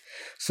bought them.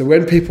 So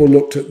when people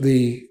looked at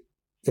the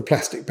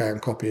plastic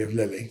bound copy of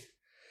Lilly,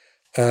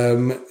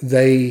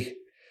 they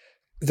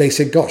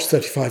said, "Gosh,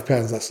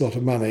 £35, that's a lot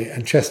of money."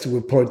 And Chester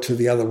would point to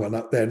the other one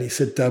up there, and he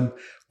said, "Well,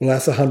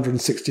 that's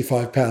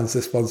 £165.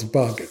 This one's a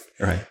bargain."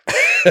 Right.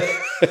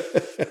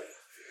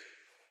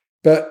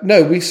 But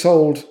no, we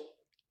sold.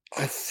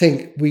 I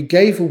think we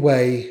gave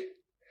away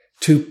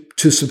to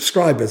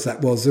subscribers. There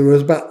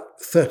was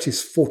about 30,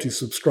 40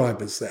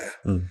 subscribers there.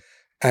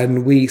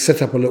 And we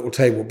set up a little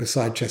table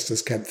beside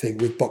Chester's Kemp thing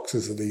with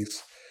boxes of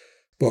these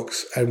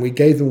books, and we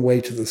gave them away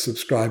to the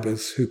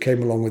subscribers who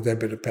came along with their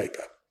bit of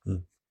paper.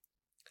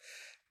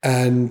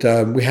 And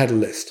we had a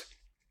list,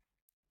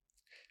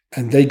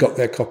 and they got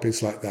their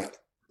copies like that.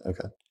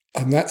 Okay.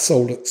 And that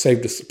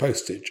saved us the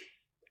postage,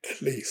 at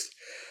least.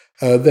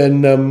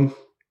 Then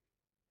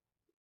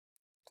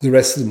the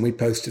rest of them we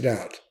posted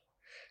out.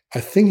 I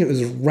think it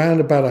was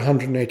around about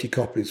 180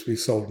 copies we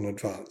sold in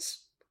advance.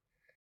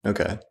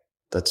 Okay.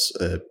 That's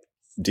a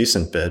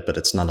decent bit, but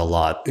it's not a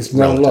lot. It's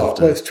not a lot.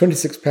 Well, it's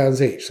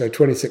 £26 each, so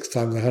 26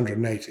 times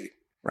 180.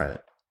 Right.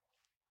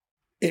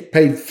 It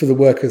paid for the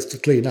workers to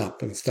clean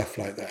up and stuff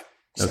like that.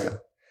 So, okay.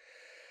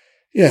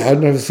 Yeah, I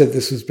never said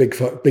this was big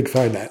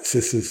finance.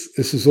 This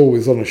is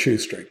always on a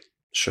shoestring.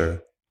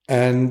 Sure.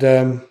 And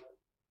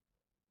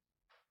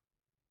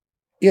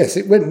yes,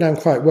 it went down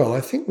quite well.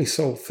 I think we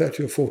sold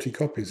 30 or 40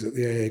 copies at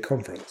the AA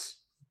conference.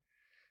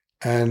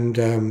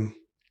 And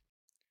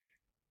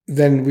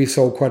then we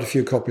sold quite a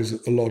few copies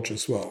at the lodge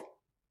as well.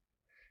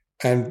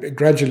 And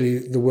gradually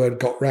the word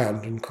got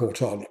round and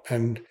caught on.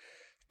 And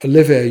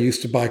Olivia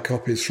used to buy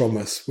copies from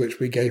us, which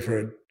we gave her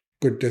a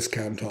good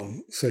discount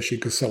on so she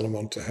could sell them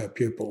on to her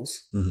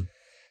pupils.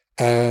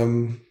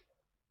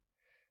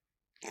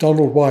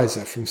 Donald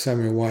Weiser from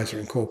Samuel Weiser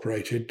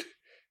Incorporated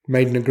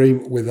made an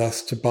agreement with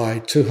us to buy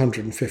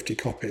 250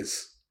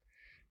 copies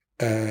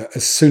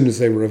as soon as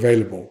they were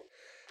available.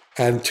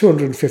 And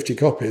 250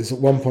 copies at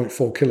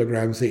 1.4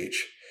 kilograms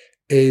each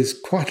is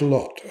quite a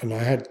lot. And I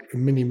had a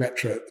mini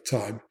Metro at the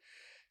time,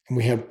 and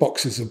we had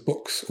boxes of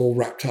books all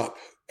wrapped up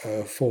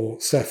for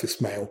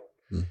surface mail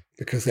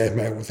because air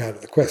mail was out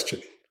of the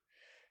question.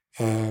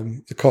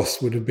 The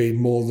cost would have been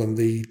more than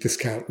the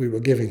discount we were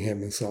giving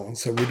him and so on.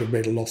 So we'd have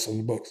made a loss on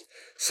the books.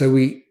 So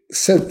we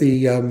sent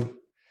the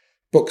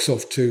books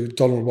off to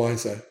Donald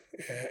Weiser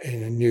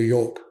in New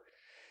York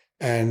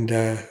and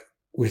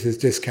with his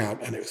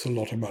discount, and it was a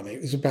lot of money.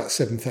 It was about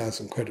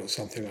 7,000 quid or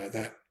something like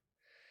that.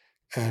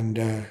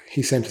 And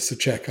he sent us a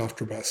check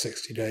after about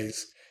 60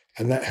 days,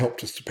 and that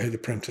helped us to pay the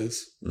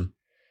printers.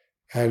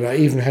 And I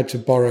even had to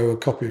borrow a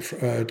couple of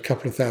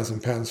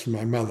 £1,000 from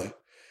my mother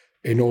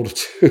in order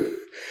to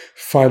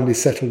finally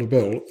settle the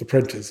bill at the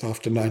printers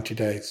after 90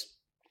 days.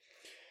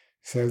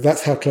 So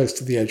that's how close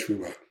to the edge we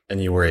were.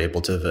 And you were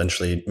able to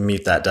eventually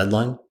meet that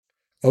deadline?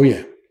 Oh,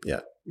 yeah.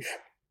 Yeah. Yeah.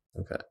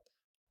 Okay.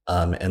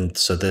 And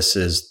so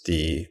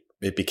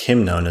it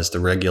became known as the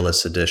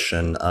Regulus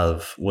edition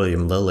of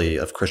William Lilly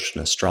of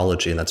Christian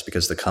Astrology, and that's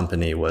because the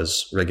company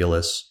was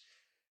Regulus.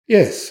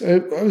 Yes, I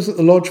was at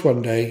the lodge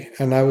one day,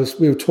 and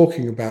we were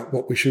talking about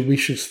what we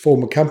should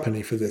form a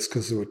company for this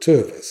because there were two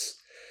of us,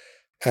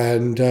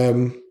 and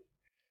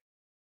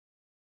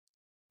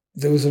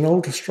there was an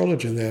old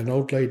astrologer there, an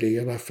old lady,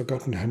 and I've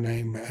forgotten her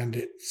name,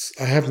 and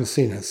I haven't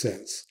seen her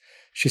since.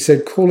 She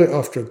said, "Call it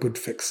after a good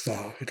fixed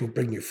star; it'll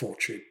bring you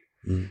fortune."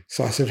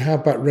 So I said, "How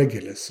about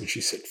Regulus?" And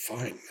she said,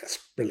 "Fine, that's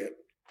brilliant."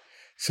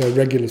 So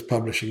Regulus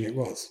Publishing it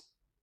was.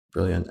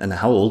 Brilliant. And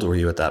how old were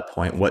you at that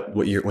point?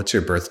 What's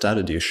your birth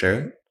data? Do you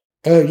share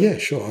it? Yeah,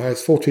 sure. I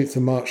was 14th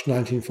of March,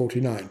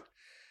 1949.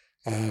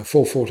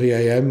 4:40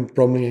 a.m.,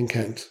 Bromley in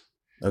Kent.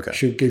 Okay.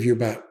 Should give you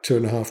about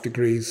 2.5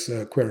 degrees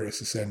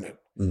Aquarius ascendant.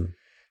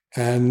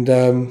 And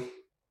I'm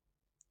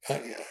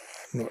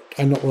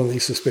not one of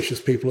these suspicious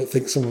people that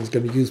think someone's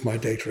going to use my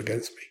data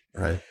against me.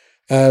 Right.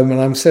 And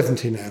I'm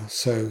 70 now,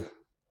 so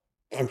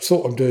I'm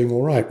sort of doing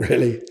all right,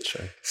 really.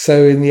 Sure.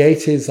 So in the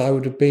 80s, I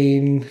would have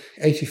been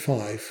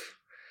 85.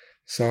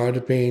 So I'd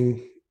have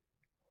been...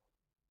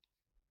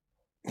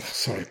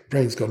 Sorry,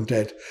 brain's gone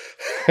dead.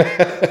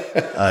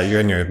 You're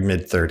in your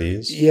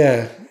mid-30s.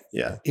 Yeah.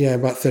 Yeah. Yeah,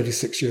 about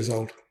 36 years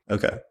old.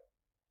 Okay.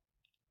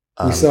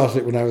 We started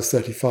it when I was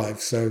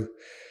 35, so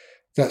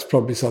that's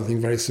probably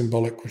something very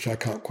symbolic, which I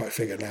can't quite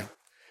figure now.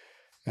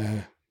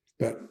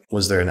 But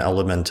was there an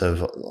element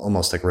of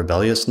almost like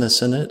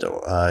rebelliousness in it,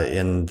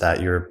 in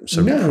that you're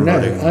sort of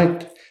promoting? No.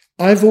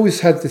 I've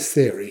always had this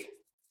theory,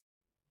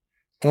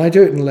 and I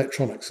do it in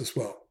electronics as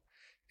well.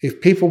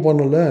 If people want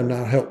to learn,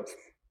 I'll help them.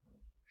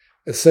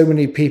 As so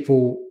many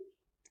people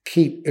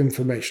keep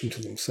information to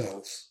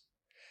themselves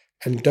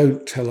and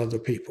don't tell other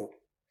people.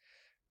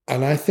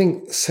 And I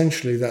think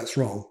essentially that's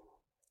wrong.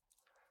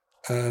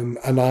 And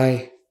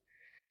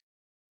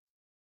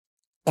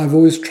I've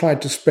always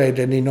tried to spread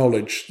any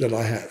knowledge that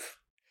I have.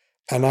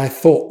 And I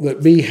thought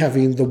that me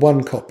having the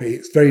one copy,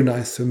 it's very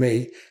nice for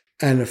me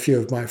and a few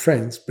of my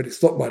friends, but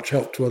it's not much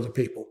help to other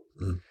people.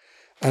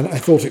 And I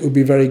thought it would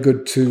be very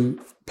good to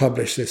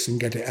publish this and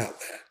get it out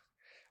there.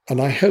 And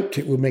I hoped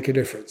it would make a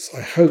difference.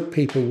 I hope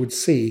people would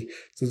see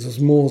that there's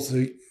more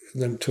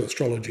to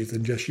astrology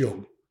than just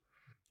Jung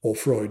or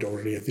Freud or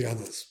any of the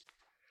others.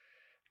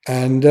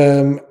 And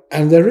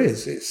there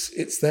is.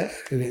 It's there,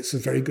 and it's a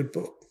very good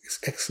book. It's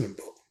an excellent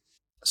book.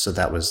 So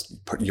that was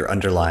your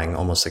underlying,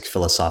 almost like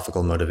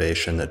philosophical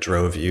motivation that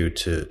drove you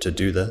to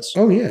do this?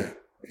 Oh yeah,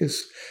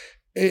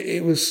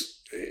 it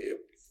was.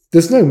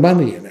 There's no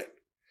money in it.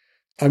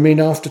 I mean,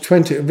 after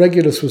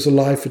Regulus was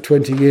alive for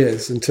 20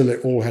 years until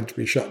it all had to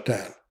be shut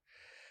down,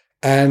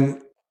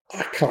 and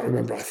I can't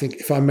remember. I think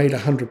if I made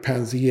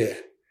 £100 a year,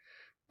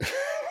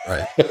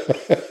 right,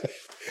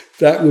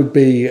 that would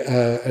be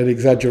an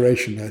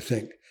exaggeration, I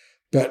think.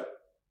 But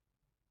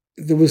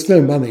there was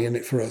no money in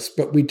it for us.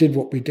 But we did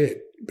what we did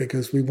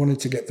because we wanted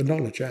to get the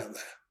knowledge out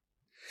there.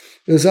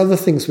 There's other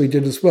things we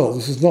did as well.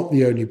 This is not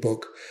the only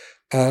book.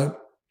 I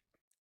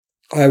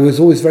was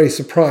always very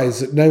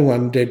surprised that no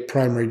one did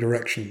primary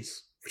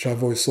directions, which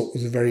I've always thought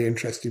was a very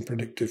interesting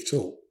predictive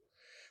tool,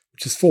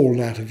 which has fallen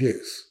out of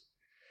use.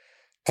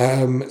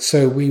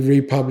 So we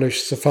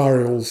republished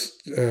Safarial's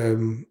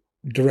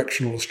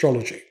Directional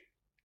Astrology.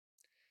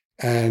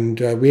 And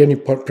we only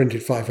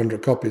printed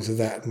 500 copies of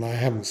that, and I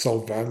haven't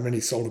sold, I've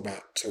only sold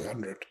about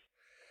 200.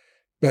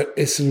 But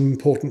it's an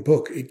important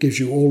book. It gives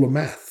you all the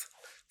math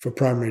for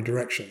primary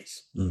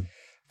directions.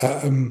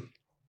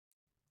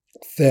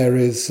 There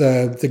is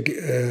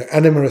the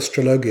Anima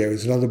Astrologia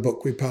is another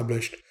book we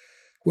published,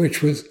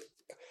 which was,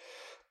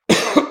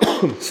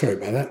 sorry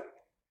about that.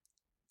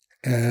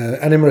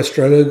 Anima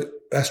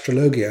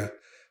Astrologia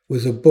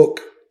was a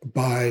book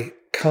by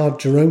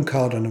Jerome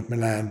Cardon of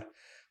Milan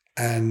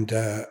and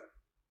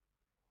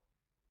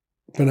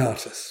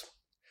Bonatus,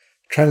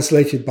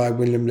 translated by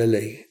William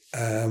Lilly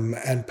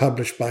and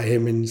published by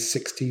him in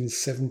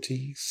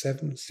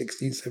 1677,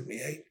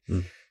 1678.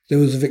 Mm. There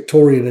was a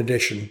Victorian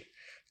edition,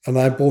 and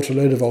I bought a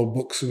load of old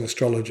books in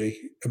astrology,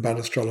 about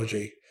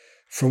astrology,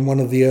 from one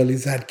of the early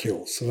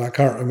Zadkiels. And I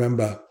can't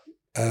remember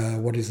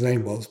what his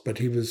name was, but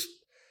he was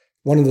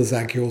one of the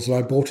Zadkiels, and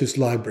I bought his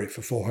library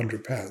for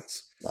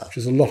 £400, Wow. which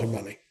is a lot of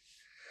money.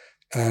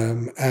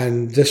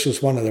 And this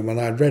was one of them, and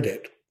I read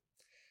it.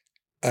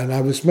 And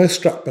I was most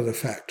struck by the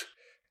fact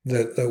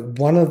that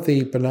one of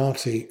the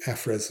Bernati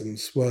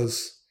aphorisms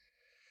was,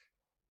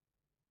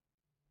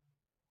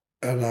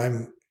 and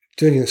I'm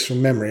doing this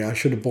from memory, I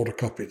should have brought a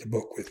copy of the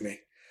book with me,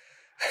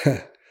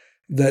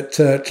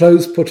 that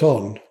clothes put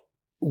on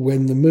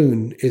when the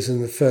moon is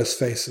in the first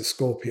face of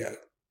Scorpio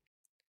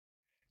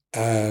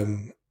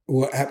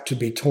were apt to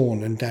be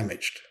torn and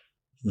damaged.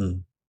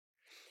 Mm.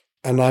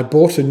 And I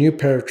bought a new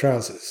pair of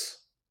trousers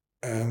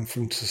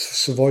from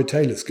Savoy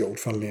Tailors Guild,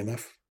 funnily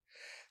enough.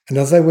 And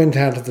as I went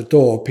out of the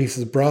door,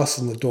 pieces of brass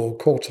in the door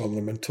caught on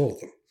them and tore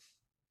them.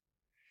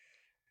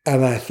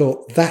 And I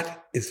thought,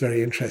 that is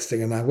very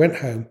interesting. And I went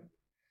home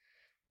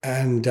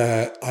and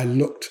I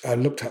looked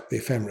up the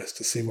ephemeris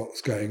to see what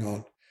was going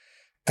on.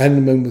 And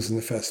the moon was in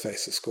the first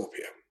face of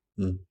Scorpio.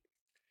 Mm.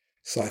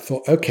 So I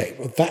thought, okay,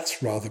 well,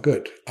 that's rather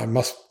good.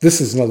 This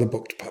is another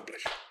book to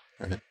publish.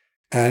 Okay.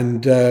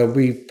 And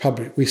we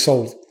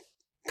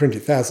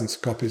printed thousands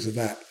of copies of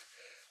that.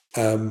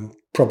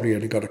 Probably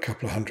only got a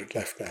couple of hundred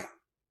left now.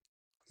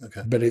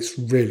 Okay. But it's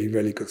really,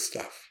 really good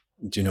stuff.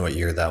 Do you know what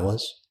year that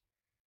was?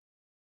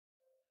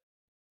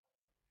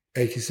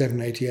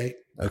 87, 88.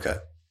 Okay.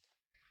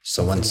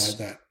 So like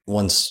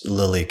once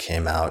Lilly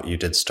came out, you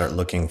did start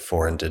looking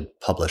for and did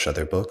publish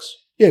other books?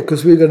 Yeah,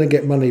 because we were going to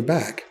get money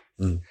back.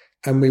 Mm.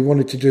 And we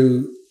wanted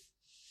to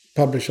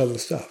publish other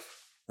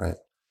stuff. Right.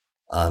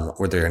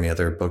 Were there any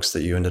other books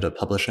that you ended up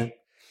publishing?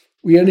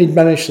 We only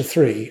managed the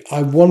 3.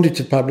 I wanted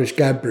to publish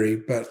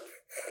Gadbury, but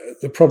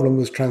the problem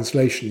was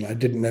translation. I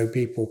didn't know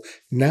people.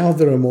 Now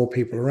there are more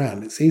people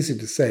around. It's easy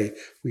to say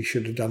we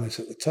should have done it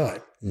at the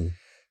time. Mm.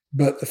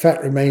 But the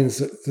fact remains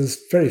that there's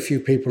very few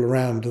people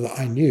around that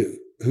I knew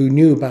who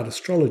knew about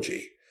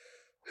astrology,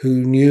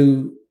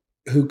 who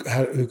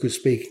could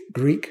speak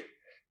Greek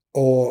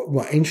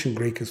or ancient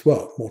Greek as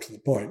well, more to the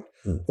point,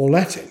 or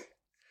Latin.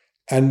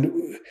 And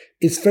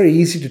it's very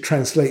easy to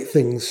translate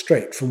things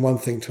straight from one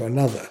thing to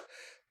another,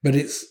 but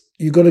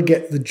you've got to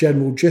get the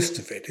general gist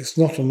of it. It's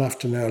not enough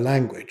to know a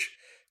language.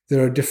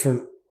 There are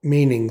different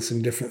meanings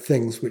and different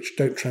things which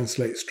don't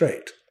translate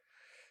straight.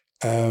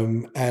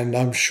 And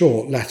I'm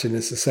sure Latin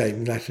is the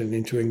same, Latin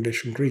into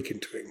English and Greek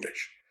into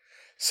English.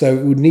 So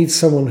it would need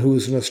someone who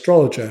was an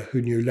astrologer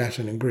who knew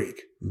Latin and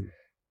Greek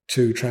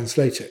to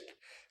translate it.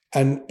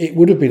 And it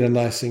would have been a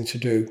nice thing to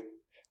do.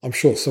 I'm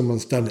sure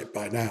someone's done it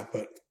by now,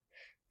 but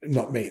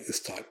not me this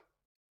time.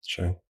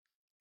 Sure.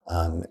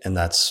 And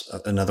that's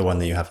another one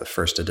that you have the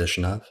first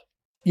edition of?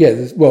 Yeah,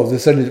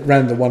 there's only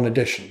around the one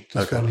edition.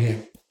 This one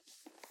here.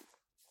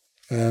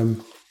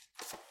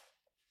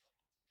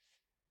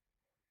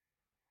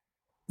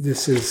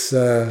 This is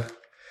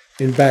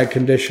in bad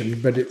condition,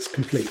 but it's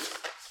complete.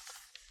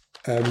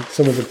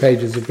 Some of the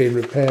pages have been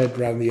repaired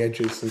around the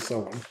edges and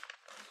so on.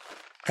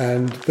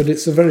 But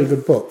it's a very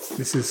good book.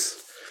 This is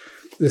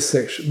this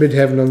section,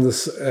 Midheaven on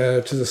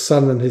to the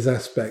Sun and his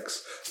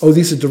aspects. Oh,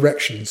 these are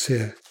directions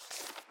here.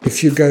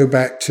 If you go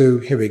back to,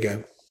 here we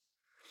go.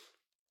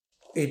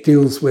 It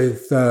deals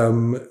with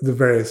the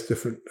various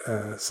different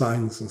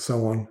signs and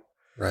so on,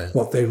 right?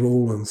 What they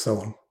rule and so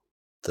on.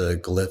 The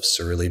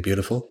glyphs are really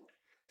beautiful.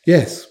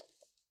 Yes,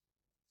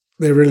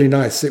 they're really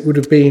nice. They would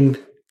have been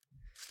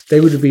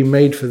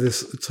made for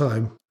this at the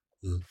time.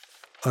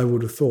 I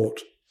would have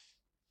thought.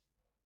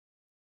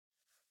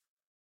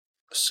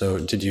 So,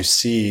 did you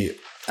see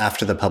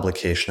after the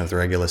publication of the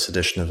Regulus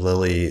edition of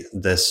Lilly,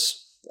 this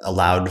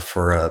allowed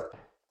for a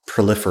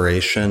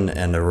proliferation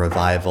and a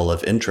revival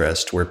of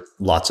interest where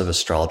lots of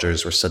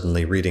astrologers were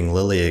suddenly reading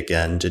Lilly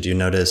again? Did you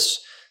notice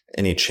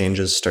any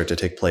changes start to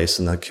take place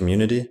in the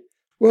community?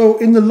 Well,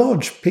 in the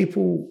lodge,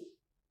 people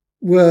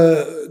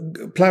were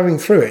ploughing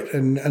through it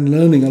and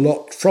learning a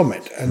lot from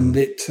it. And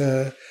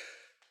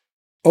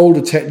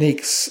older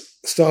techniques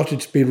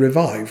started to be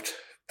revived.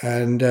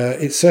 And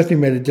it certainly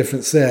made a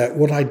difference there.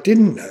 What I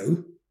didn't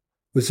know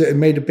was that it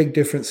made a big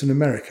difference in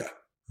America.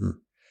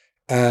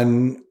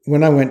 And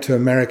when I went to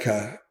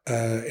America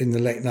in the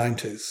late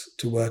 90s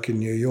to work in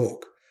New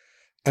York,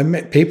 I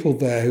met people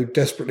there who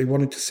desperately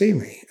wanted to see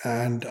me.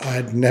 And I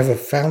had never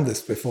found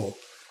this before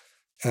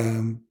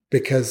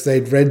because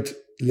they'd read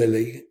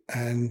Lilly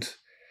and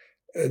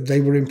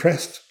they were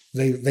impressed.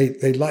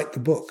 They liked the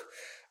book.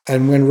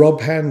 And when Rob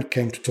Hand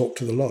came to talk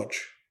to the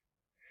lodge,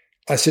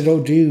 I said, "Oh,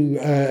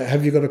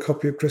 have you got a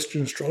copy of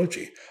Christian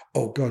Astrology?"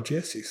 "Oh, God,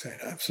 yes," he said.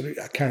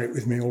 "Absolutely. I carry it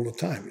with me all the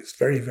time. It's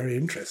very, very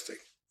interesting."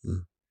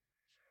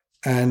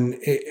 And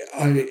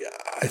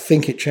I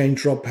think it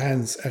changed Rob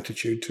Hand's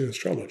attitude to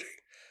astrology.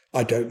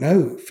 I don't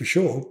know for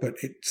sure, but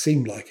it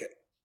seemed like it.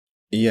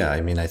 Yeah,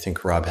 I mean, I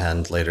think Rob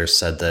Hand later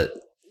said that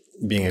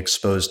being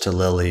exposed to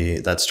Lilly,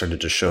 that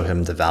started to show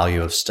him the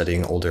value of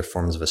studying older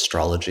forms of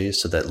astrology,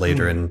 so that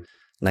later in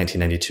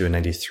 1992 and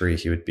 93,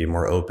 he would be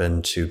more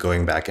open to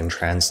going back and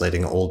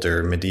translating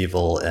older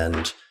medieval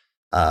and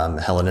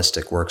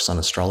Hellenistic works on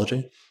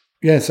astrology.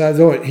 Yes, I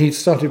thought he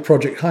started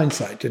Project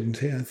Hindsight, didn't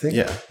he? I think.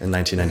 Yeah, in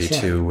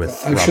 1992 right.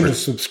 with I should have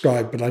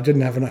subscribed, but I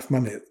didn't have enough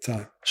money at the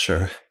time.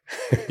 Sure.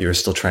 You were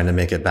still trying to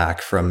make it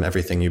back from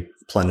everything you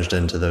plunged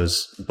into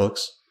those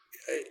books?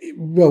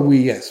 Well,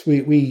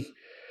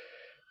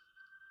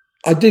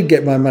 I did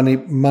get my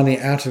money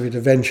out of it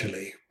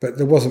eventually, but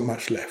there wasn't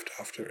much left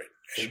after it.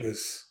 It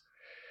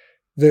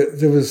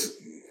was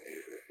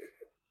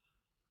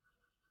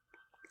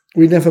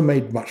we never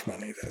made much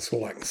money. That's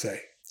all I can say.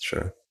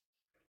 Sure.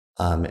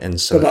 And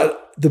so,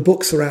 but the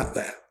books are out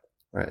there,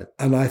 right?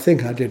 And I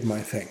think I did my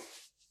thing.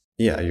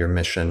 Yeah, your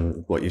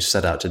mission, what you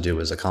set out to do,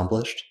 was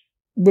accomplished.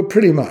 But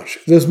pretty much,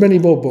 there's many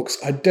more books.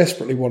 I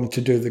desperately wanted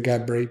to do the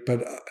Gabri,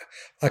 but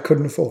I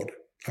couldn't afford it.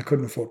 I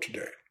couldn't afford to do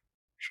it.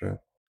 Sure.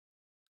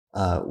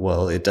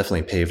 Well, it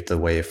definitely paved the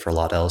way for a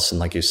lot else. And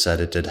like you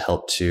said, it did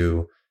help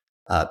to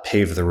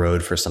pave the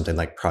road for something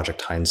like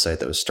Project Hindsight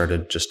that was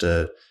started just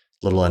a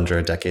little under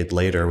a decade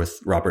later with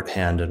Robert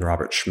Hand and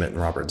Robert Schmidt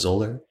and Robert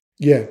Zoller.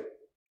 Yeah.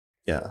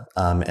 Yeah.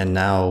 And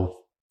now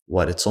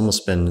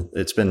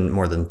it's been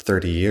more than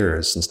 30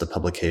 years since the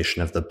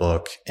publication of the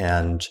book.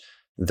 And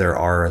there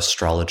are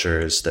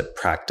astrologers that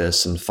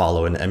practice and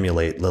follow and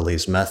emulate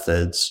Lilly's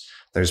methods.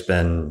 There's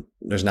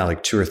now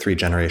like 2 or 3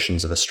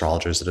 generations of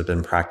astrologers that have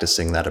been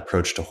practicing that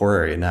approach to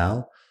horary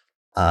now.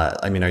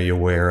 I mean, are you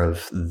aware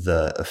of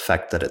the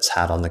effect that it's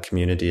had on the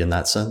community in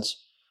that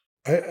sense?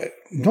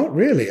 Not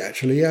really,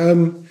 actually.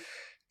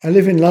 I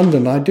live in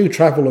London. I do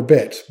travel a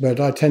bit, but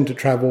I tend to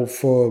travel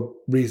for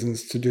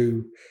reasons to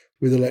do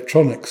with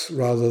electronics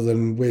rather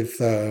than with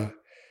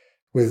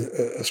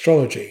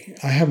astrology.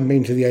 I haven't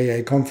been to the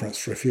AA conference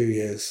for a few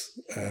years,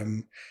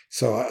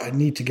 so I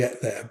need to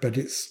get there, but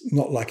it's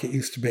not like it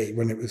used to be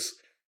when it was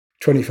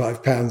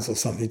 £25 or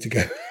something to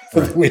go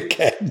for the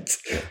weekend.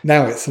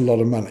 Now it's a lot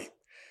of money.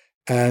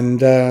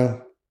 And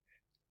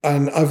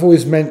I've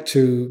always meant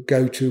to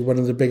go to one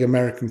of the big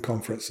American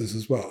conferences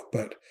as well,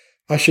 but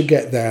I should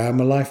get there. I'm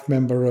a life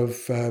member of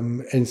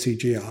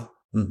NCGR.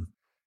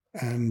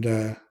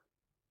 And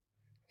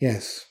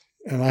yes,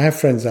 and I have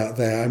friends out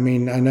there. I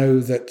mean, I know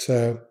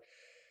that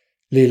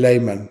Lee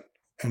Lehman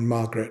and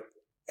Margaret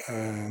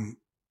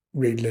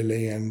read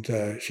Lilly,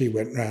 and she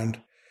went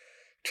round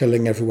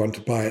telling everyone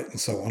to buy it and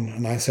so on.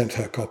 And I sent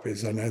her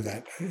copies. I know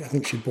that. I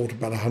think she bought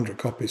about 100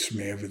 copies from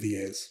me over the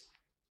years.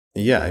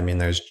 Yeah, I mean,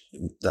 there's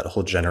that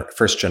whole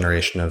first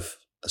generation of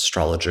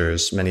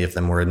astrologers. Many of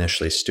them were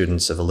initially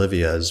students of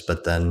Olivia's,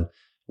 but then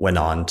went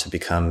on to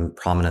become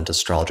prominent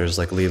astrologers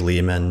like Lee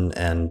Lehman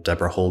and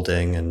Deborah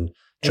Holding and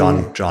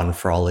John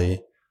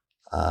Frawley,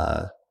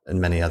 and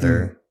many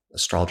other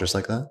astrologers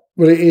like that.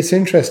 Well, it's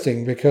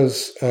interesting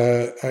because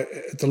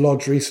at the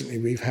lodge recently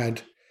we've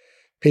had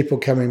people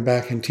coming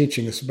back and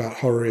teaching us about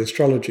horary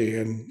astrology,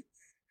 and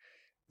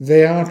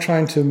they are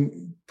trying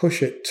to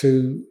push it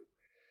to.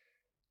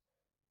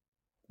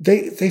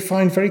 They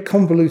find very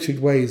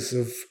convoluted ways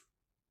of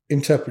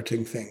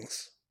interpreting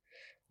things,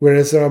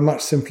 whereas there are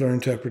much simpler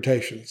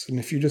interpretations. And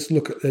if you just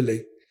look at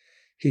Lilly,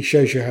 he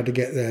shows you how to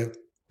get there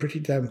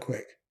pretty damn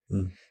quick.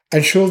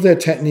 And sure, there are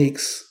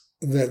techniques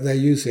that they're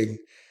using.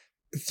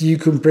 You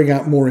can bring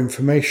out more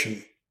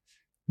information,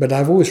 but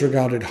I've always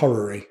regarded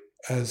horary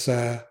as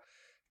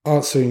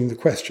answering the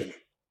question: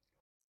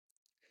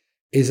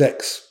 is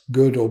X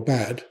good or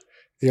bad?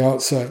 The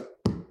answer,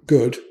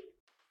 good.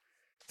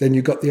 Then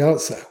you got the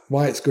answer.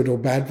 Why it's good or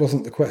bad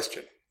wasn't the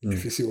question,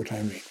 if you see what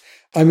I mean.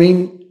 I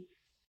mean,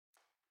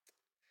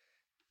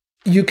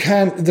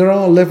 there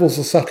are levels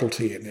of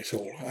subtlety in it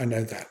all. I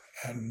know that.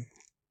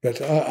 But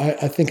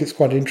I think it's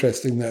quite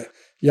interesting that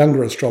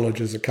younger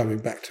astrologers are coming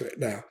back to it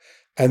now.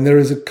 And there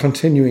is a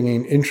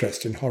continuing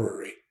interest in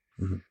horary,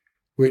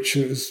 which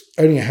was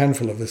only a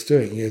handful of us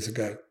doing years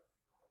ago.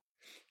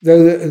 Though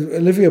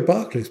Olivia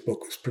Barclay's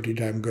book was pretty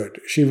damn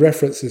good. She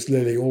references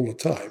Lilly all the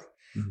time.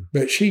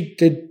 But she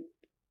did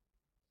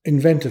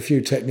invent a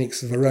few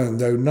techniques of her own,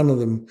 though none of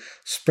them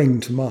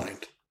spring to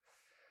mind.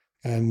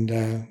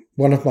 And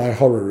one of my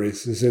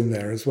horaries is in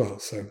there as well.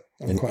 So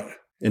I'm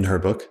in her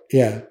book?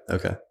 Yeah.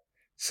 Okay.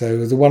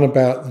 So the one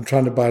about them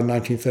trying to buy a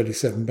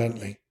 1937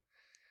 Bentley,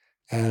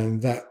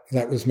 and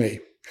that was me.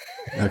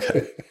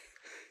 Okay.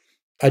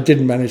 I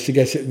didn't manage to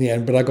get it in the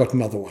end, but I got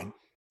another one.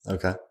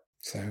 Okay.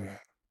 So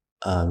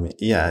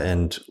yeah,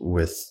 and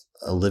with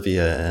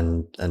Olivia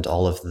and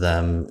all of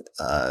them,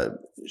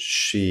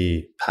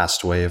 she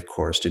passed away, of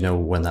course. Do you know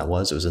when that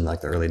was? It was in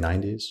like the early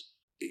 90s?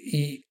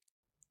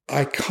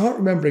 I can't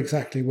remember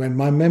exactly when.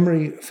 My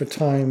memory for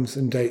times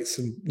and dates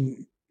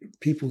and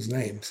people's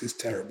names is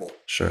terrible.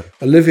 Sure.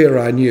 Olivia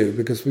I knew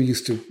because we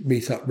used to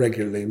meet up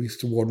regularly. We used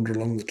to wander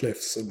along the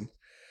cliffs and,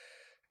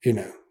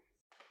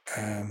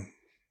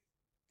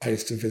 I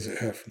used to visit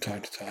her from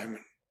time to time.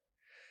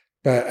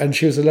 And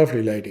she was a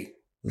lovely lady.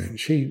 And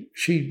she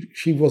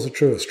was a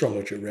true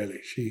astrologer, really.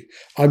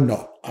 I'm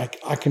not.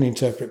 I can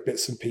interpret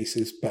bits and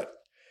pieces, but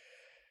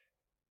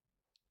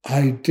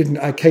I didn't.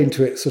 I came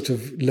to it sort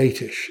of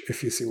late-ish,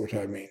 if you see what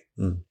I mean.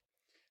 Mm.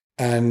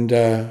 And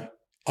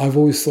I've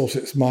always thought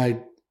it's my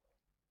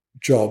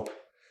job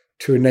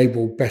to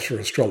enable better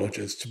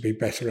astrologers to be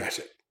better at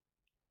it,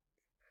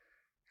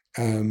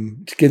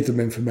 to give them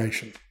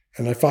information.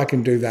 And if I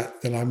can do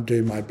that, then I'm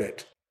doing my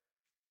bit.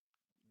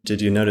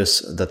 Did you notice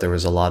that there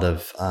was a lot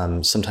of,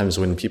 sometimes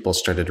when people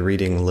started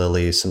reading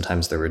Lilly,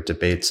 sometimes there were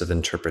debates of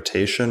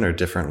interpretation or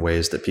different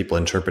ways that people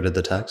interpreted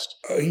the text?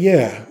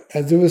 Yeah.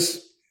 There was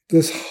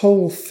this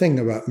whole thing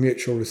about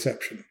mutual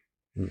reception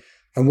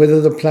and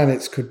whether the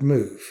planets could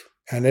move.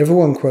 And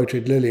everyone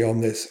quoted Lilly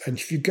on this. And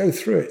if you go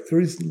through it, there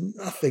is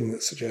nothing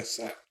that suggests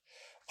that.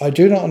 I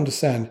do not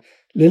understand.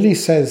 Lilly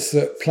says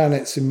that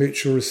planets in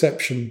mutual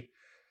reception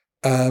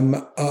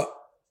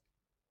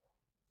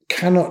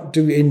cannot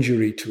do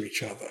injury to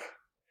each other.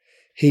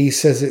 He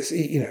says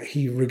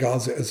he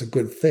regards it as a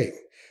good thing,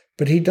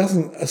 but he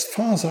doesn't, as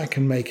far as I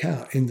can make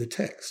out in the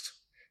text,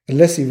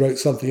 unless he wrote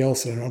something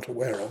else that I'm not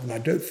aware of, and I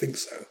don't think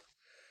so.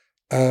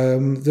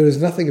 There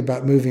is nothing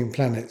about moving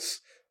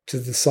planets to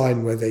the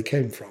sign where they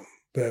came from,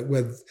 but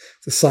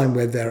the sign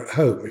where they're at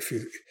home.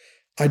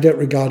 I don't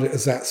regard it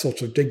as that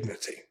sort of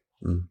dignity.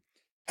 Mm.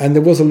 And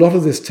there was a lot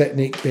of this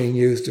technique being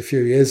used a few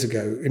years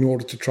ago in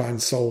order to try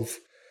and solve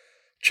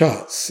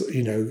charts,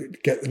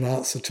 get an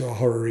answer to a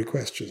horary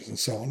questions and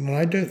so on. And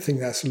I don't think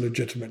that's a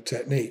legitimate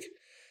technique.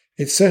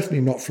 It's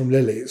certainly not from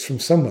Lilly. It's from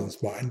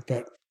someone's mind,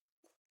 but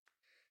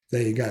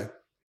there you go.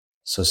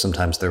 So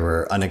sometimes there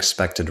were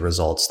unexpected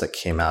results that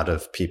came out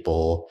of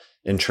people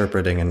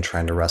interpreting and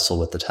trying to wrestle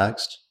with the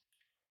text?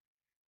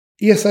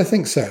 Yes, I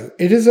think so.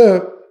 It is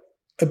a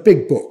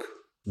big book.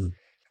 Mm.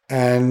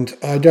 And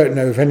I don't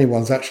know if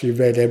anyone's actually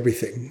read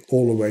everything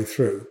all the way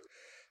through.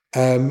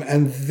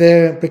 And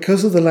there,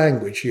 because of the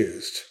language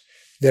used,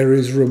 there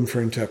is room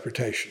for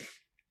interpretation.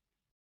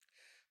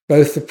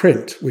 Both the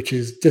print, which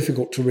is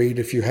difficult to read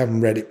if you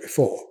haven't read it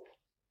before,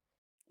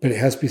 but it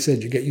has to be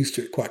said you get used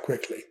to it quite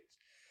quickly.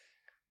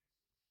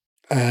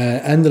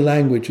 And the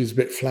language is a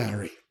bit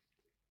flowery.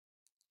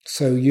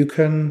 So you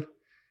can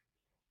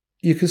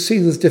see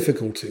there's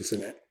difficulties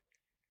in it,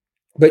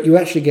 but you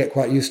actually get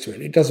quite used to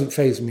it. It doesn't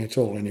faze me at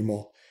all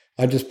anymore.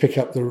 I just pick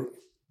up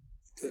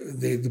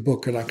the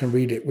book and I can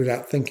read it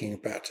without thinking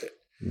about it.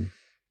 Mm.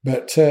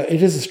 But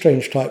it is a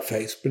strange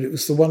typeface, but it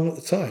was the one at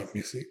the time,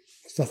 you see.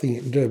 There's nothing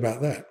you can do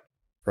about that.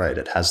 Right,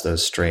 it has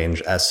those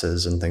strange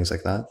S's and things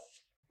like that?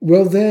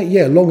 Well,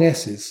 long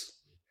S's.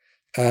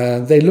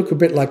 They look a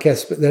bit like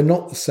S, but they're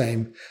not the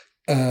same.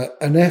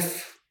 An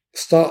F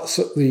starts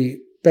at the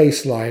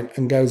baseline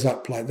and goes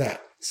up like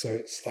that. So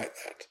it's like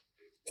that,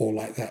 or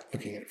like that,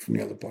 looking at it from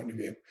the other point of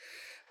view.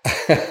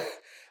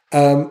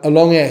 A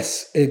long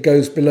S, it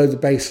goes below the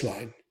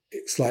baseline.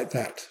 It's like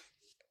that.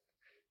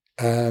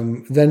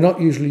 They're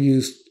not usually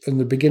used in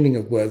the beginning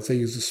of words. They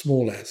use a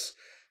small s,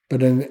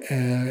 but in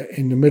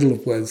the middle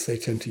of words, they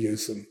tend to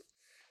use them.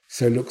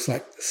 So it looks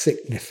like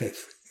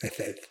sicknifeth.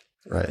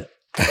 Right.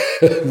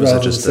 Was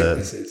it just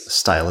a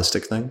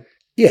stylistic thing?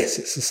 Yes,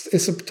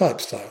 it's a type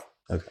style.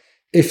 Okay.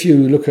 If you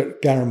look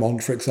at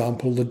Garamond, for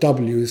example, the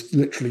W is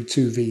literally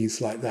two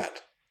V's like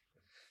that,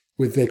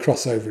 with their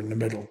crossover in the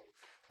middle,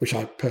 which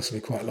I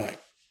personally quite like.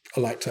 I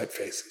like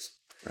typefaces.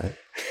 Right.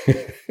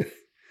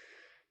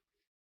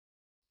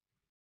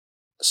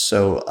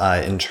 So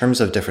in terms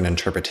of different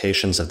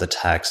interpretations of the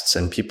texts,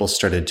 and people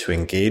started to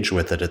engage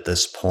with it at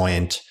this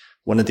point,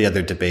 one of the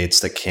other debates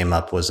that came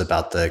up was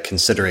about the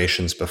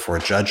considerations before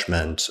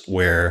judgment,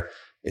 where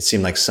it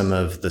seemed like some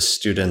of the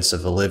students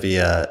of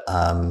Olivia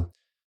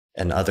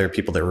and other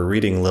people that were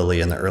reading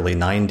Lilly in the early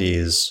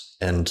 90s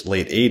and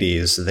late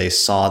 80s, they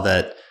saw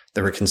that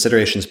there were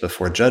considerations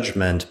before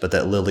judgment, but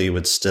that Lilly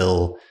would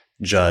still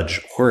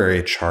judge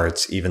horary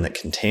charts even that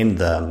contained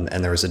them.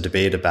 And there was a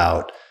debate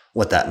about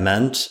what that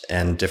meant,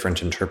 and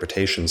different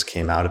interpretations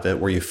came out of it.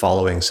 Were you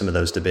following some of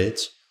those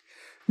debates?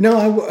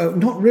 No,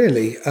 not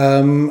really.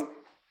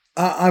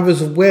 I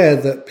was aware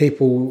that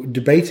people were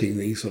debating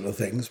these sort of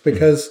things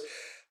because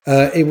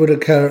it would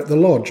occur at the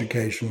lodge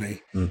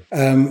occasionally.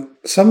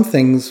 Some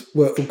things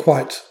were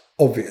quite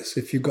obvious.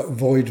 If you've got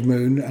void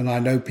moon, and I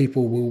know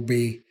people will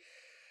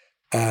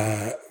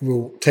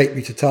take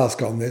me to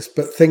task on this,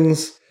 but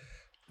things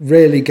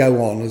rarely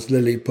go on, as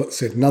Lilly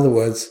puts it. In other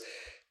words,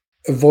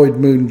 a void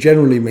moon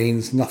generally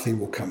means nothing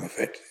will come of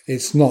it.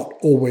 It's not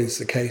always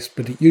the case,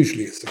 but it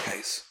usually is the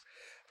case.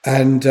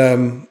 And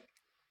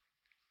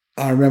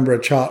I remember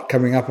a chart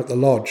coming up at the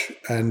lodge,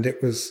 and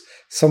it was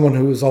someone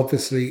who was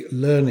obviously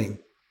learning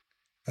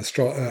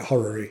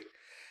horary.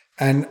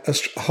 And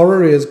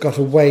horary has got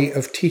a way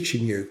of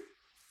teaching you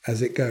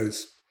as it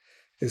goes.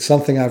 It's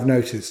something I've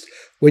noticed.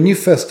 When you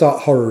first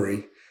start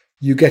horary,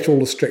 you get all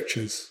the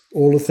strictures,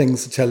 all the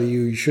things that tell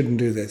you shouldn't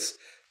do this.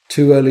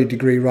 Too early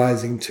degree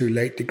rising, too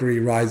late degree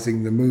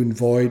rising, the moon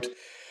void,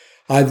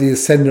 either the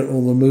ascendant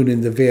or the moon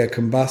in the via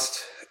combust,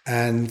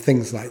 and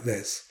things like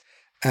this.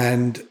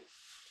 And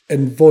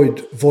and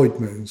void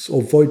moons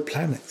or void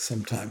planets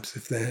sometimes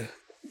if they're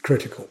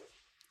critical.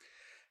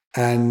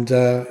 And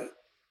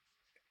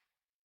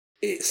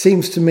it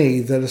seems to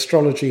me that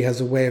astrology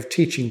has a way of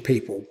teaching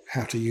people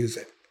how to use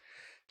it.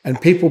 And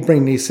people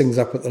bring these things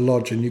up at the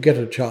lodge, and you get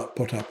a chart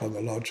put up on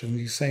the lodge, and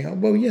you say, oh,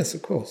 well, yes,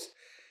 of course.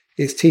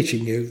 It's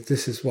teaching you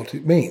this is what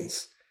it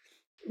means.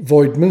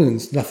 Void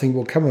moons, nothing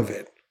will come of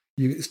it.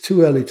 It's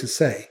too early to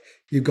say.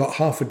 You've got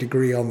half a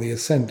degree on the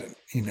ascendant,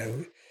 you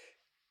know.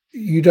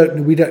 We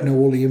don't know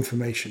all the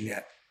information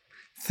yet.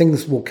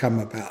 Things will come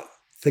about.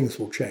 Things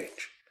will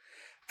change.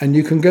 And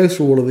you can go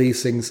through all of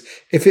these things.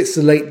 If it's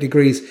the late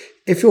degrees,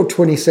 if you're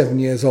 27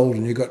 years old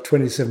and you've got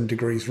 27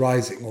 degrees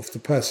rising, or if the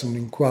person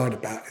inquired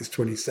about is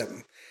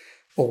 27,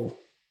 or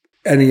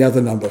any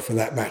other number for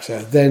that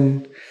matter,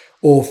 then,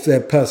 or if their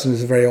person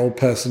is a very old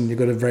person, you've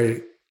got a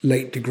very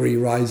late degree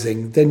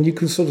rising, then you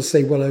can sort of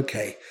say, well,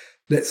 okay,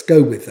 let's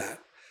go with that.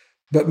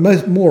 But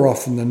more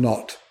often than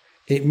not,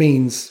 it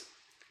means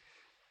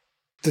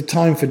the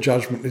time for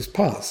judgment is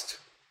past.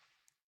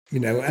 You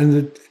know,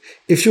 and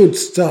if you're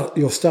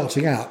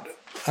starting out,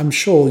 I'm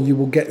sure you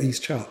will get these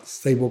charts.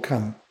 They will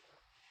come.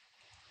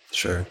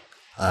 Sure.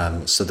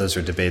 So those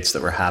are debates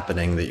that were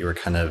happening that you were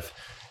kind of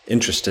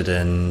interested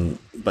in,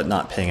 but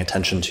not paying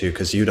attention to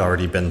because you'd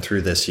already been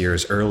through this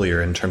years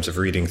earlier in terms of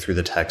reading through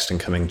the text and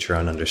coming to your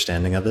own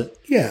understanding of it?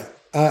 Yeah.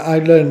 I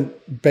learned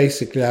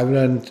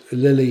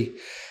Lilly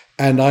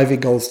and Ivy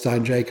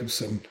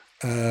Goldstein-Jacobson,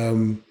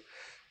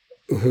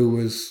 who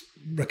was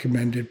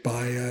recommended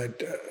by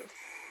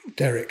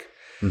Derek.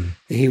 Mm-hmm.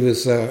 He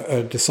was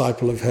a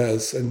disciple of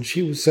hers, and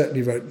she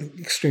certainly wrote an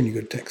extremely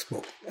good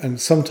textbook. And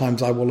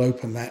sometimes I will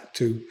open that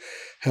to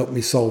help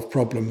me solve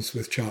problems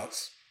with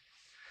charts.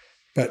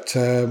 But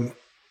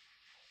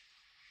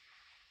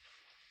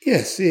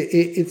yes,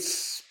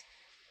 it's.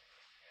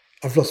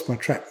 I've lost my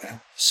track now.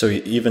 So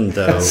even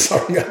though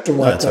sorry, I have to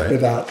wipe that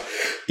bit out.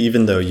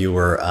 Even though you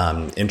were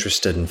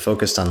interested and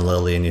focused on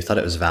Lilly, and you thought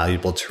it was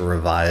valuable to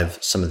revive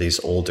some of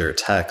these older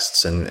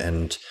texts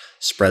and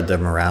spread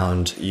them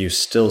around, you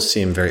still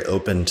seem very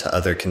open to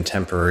other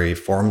contemporary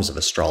forms of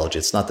astrology.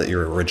 It's not that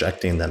you're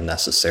rejecting them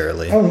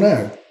necessarily. Oh,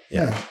 no.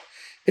 Yeah. No.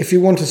 If you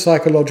want a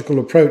psychological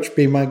approach,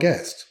 be my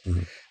guest.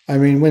 Mm-hmm. I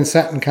mean, when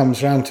Saturn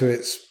comes round to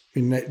its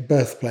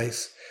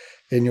birthplace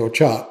in your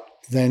chart,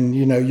 then,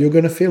 you know, you're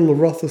going to feel the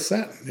wrath of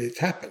Saturn. It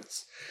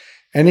happens.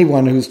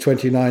 Anyone who's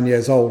 29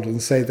 years old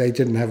and say they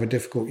didn't have a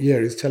difficult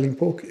year is telling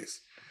porkies.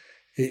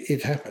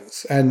 It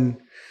happens. And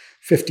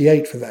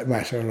 58 for that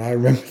matter, and I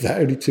remember that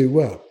only too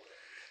well.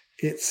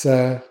 It's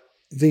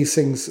these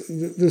things,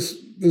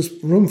 there's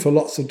room for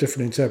lots of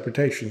different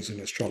interpretations in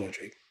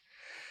astrology.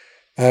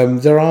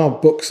 There are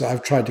books that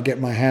I've tried to get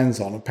my hands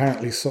on.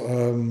 Apparently,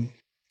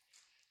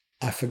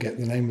 I forget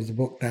the name of the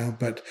book now,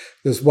 but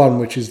there's one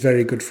which is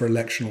very good for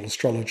electional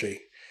astrology,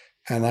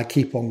 and I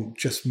keep on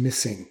just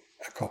missing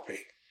a copy.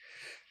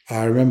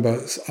 I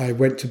remember I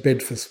went to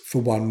bid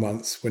for one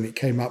once when it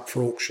came up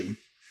for auction,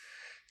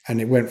 and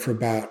it went for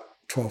about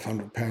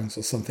 £1,200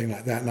 or something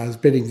like that. And I was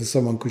bidding for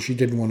someone because she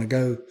didn't want to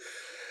go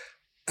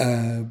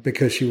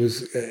because she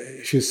was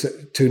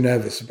too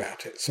nervous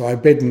about it. So I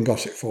bid and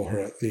got it for her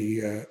at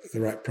the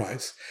right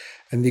price.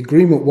 And the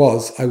agreement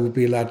was I would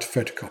be allowed to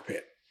photocopy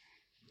it.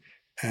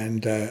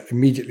 And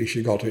immediately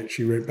she got it.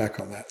 She wrote back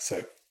on that.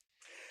 So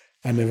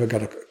I never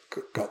got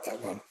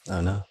that one.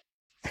 Oh,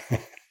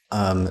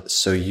 no.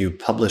 So you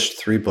published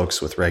 3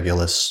 books with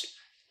Regulus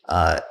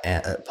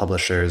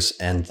publishers,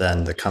 and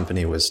then the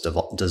company was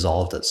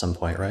dissolved at some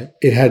point, right?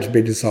 It had to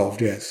be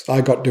dissolved, yes. I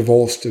got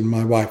divorced and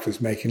my wife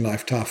was making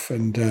life tough,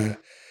 and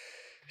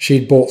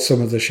she'd bought some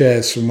of the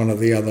shares from one of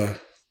the other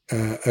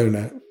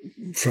owner,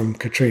 from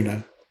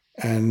Katrina,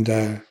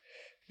 and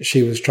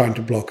she was trying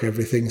to block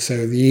everything.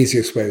 So the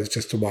easiest way was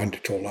just to wind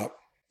it all up.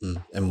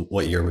 And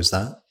what year was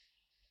that?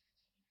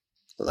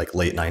 Like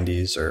late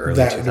 90s or early 2000s?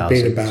 That would have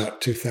been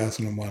about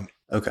 2001.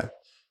 Okay.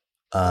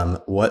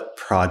 What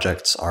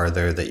projects are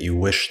there that you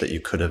wish that you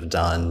could have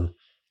done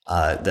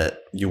that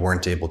you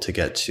weren't able to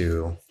get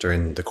to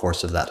during the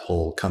course of that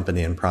whole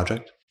company and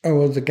project? Oh,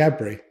 well, the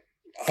Gabri.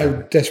 I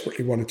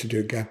desperately wanted to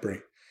do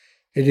Gabri.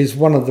 It is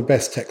one of the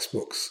best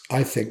textbooks,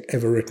 I think,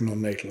 ever written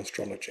on natal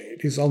astrology.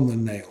 It is on the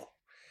nail.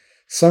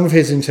 Some of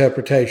his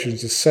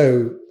interpretations are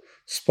so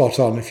spot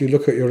on. If you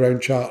look at your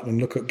own chart and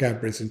look at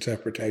Gabri's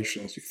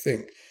interpretations, you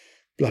think,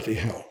 bloody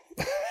hell.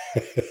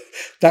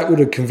 That would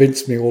have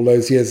convinced me all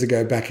those years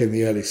ago back in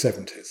the early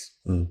 70s.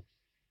 Mm.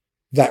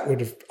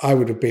 I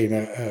would have been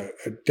a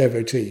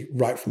devotee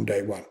right from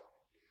day one.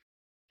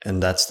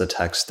 And that's the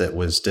text that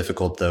was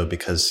difficult, though,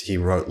 because he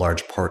wrote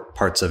large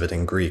parts of it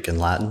in Greek and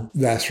Latin?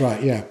 That's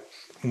right, yeah.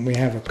 And we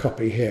have a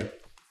copy here.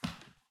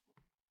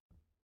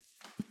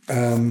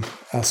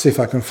 I'll see if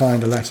I can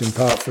find a Latin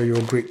part for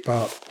your Greek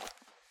part.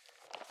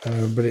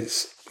 But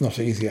it's not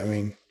easy, I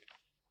mean.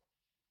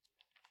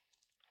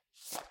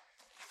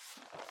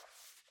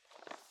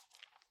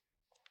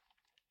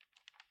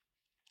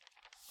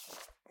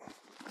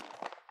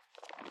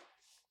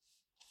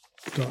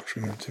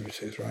 Doctrine of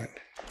activities, right?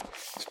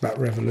 It's about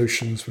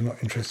revolutions. We're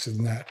not interested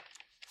in that.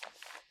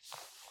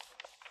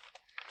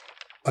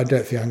 I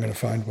don't think I'm going to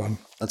find one.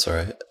 That's all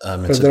right.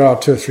 But there are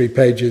 2 or 3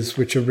 pages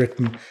which are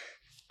written.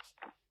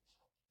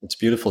 It's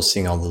beautiful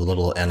seeing all the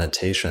little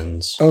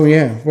annotations. Oh,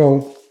 yeah.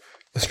 Well,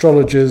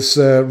 astrologers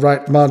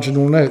write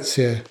marginal notes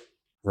here.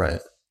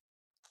 Right.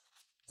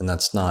 And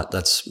that's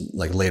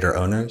like later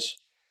owners?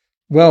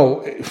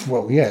 Well,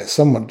 yeah,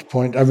 somewhat to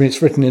point. I mean,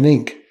 it's written in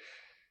ink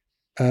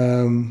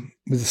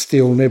with a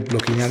steel nib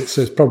looking at it,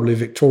 so it's probably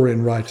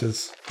Victorian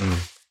writers.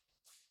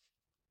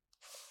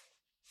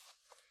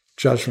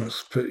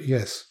 Judgments, but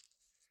yes.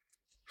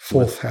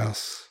 4th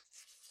house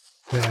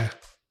there.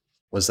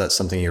 Was that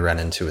something you ran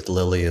into with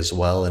Lilly as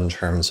well in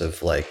terms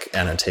of like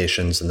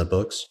annotations in the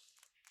books?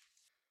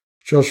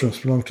 Judgments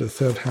belong to the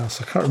 3rd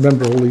house. I can't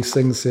remember all these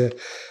things here.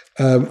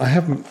 I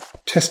haven't...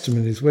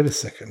 Testimonies, wait a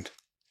second.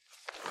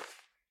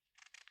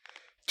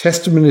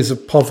 Testimonies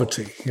of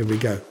poverty. Here we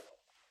go.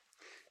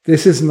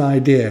 This is an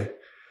idea.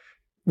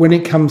 When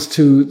it comes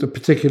to the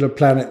particular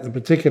planet, the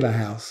particular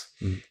house,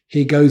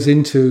 he goes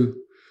into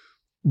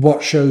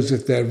what shows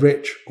if they're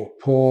rich or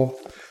poor,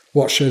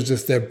 what shows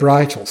if they're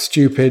bright or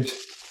stupid,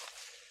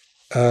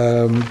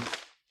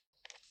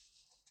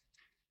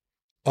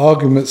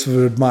 arguments of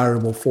an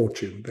admirable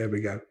fortune. There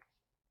we go.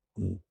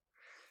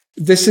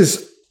 This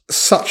is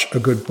such a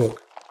good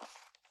book.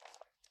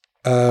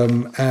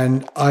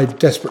 And I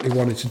desperately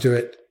wanted to do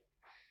it.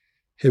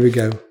 Here we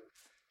go.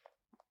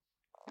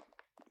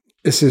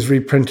 This is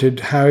reprinted.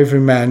 How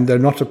every man, though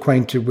not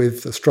acquainted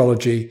with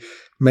astrology,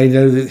 may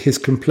know that his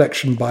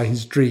complexion by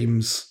his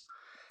dreams.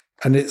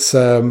 And it's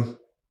 2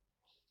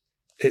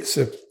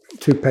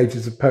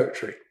 pages of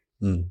poetry.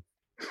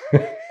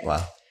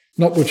 Wow.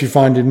 Not what you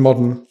find in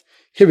modern.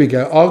 Here we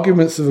go.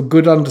 Arguments of a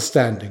good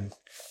understanding.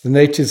 The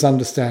native's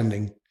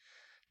understanding.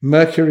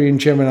 Mercury in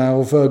Gemini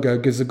or Virgo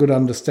gives a good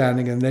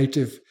understanding, and the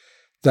native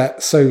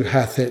that so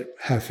hath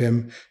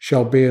him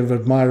shall be of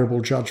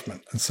admirable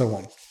judgment, and so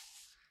on.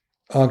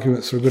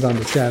 Arguments for a good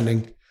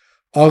understanding.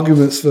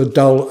 Arguments for a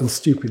dull and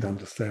stupid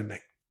understanding.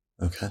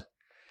 Okay.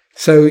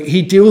 So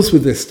he deals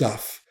with this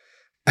stuff,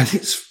 and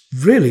it's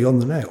really on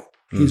the nail.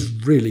 He's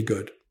really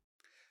good.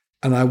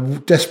 And I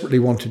desperately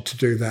wanted to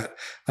do that.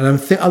 And I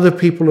think other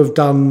people have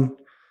done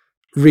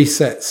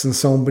resets and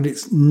so on, but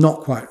it's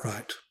not quite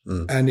right.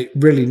 And it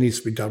really needs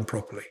to be done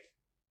properly.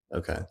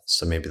 Okay.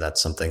 So maybe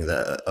that's something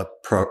that a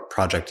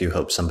project you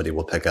hope somebody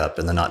will pick up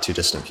in the not too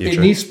distant future.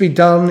 It needs to be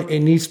done.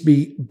 It needs to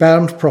be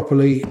bound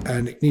properly,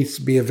 and it needs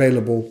to be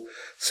available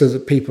so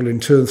that people in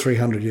 200 and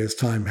 300 years'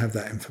 time have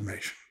that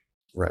information.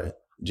 Right.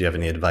 Do you have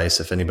any advice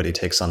if anybody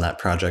takes on that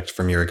project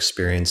from your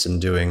experience in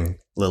doing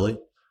Lilly?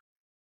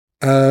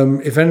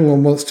 If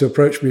anyone wants to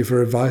approach me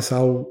for advice,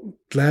 I'll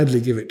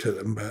gladly give it to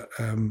them. But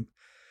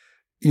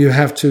you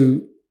have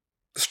to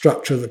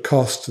structure the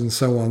cost and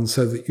so on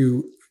so that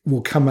you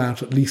will come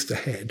out at least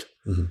ahead.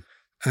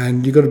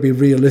 And you've got to be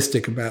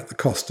realistic about the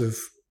cost of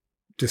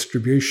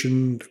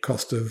distribution, the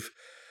cost of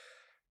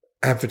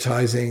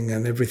advertising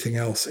and everything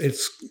else.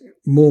 It's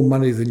more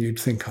money than you'd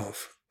think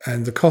of.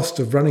 And the cost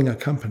of running a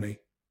company,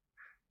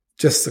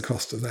 just the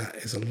cost of that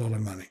is a lot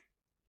of money.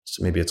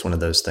 So maybe it's one of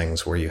those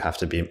things where you have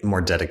to be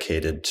more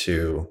dedicated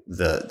to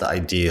the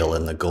ideal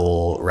and the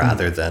goal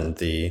rather than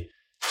the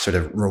sort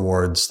of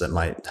rewards that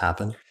might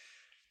happen.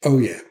 Oh,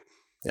 yeah.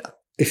 Yeah.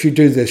 If you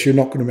do this, you're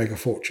not going to make a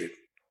fortune,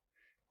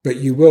 but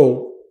you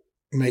will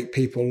make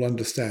people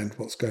understand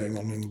what's going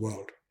on in the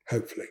world,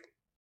 hopefully.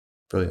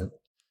 Brilliant.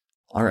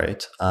 All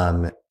right.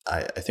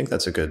 I think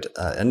that's a good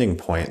ending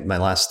point. My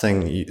last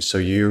thing, so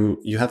you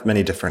have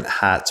many different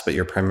hats, but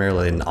you're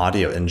primarily an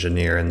audio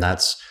engineer, and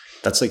that's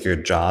like your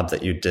job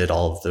that you did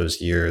all of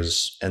those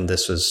years, and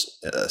this was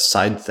a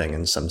side thing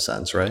in some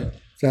sense, right?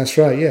 That's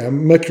right, yeah.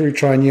 Mercury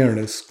trine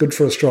Uranus, good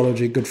for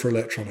astrology, good for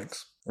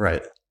electronics.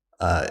 Right.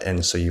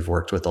 And so you've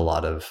worked with a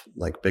lot of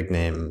like big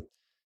name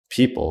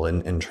people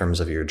in terms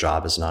of your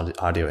job as an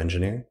audio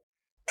engineer?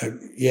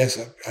 Yes,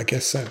 I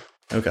guess so.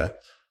 Okay.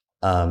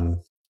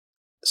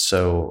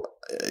 So,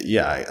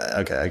 yeah,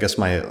 okay. I guess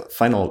my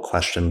final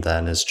question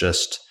then is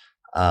just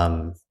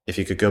if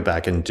you could go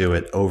back and do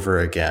it over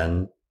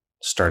again,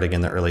 starting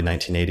in the early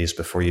 1980s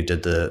before you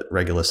did the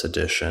Regulus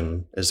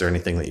edition, is there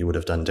anything that you would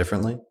have done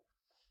differently?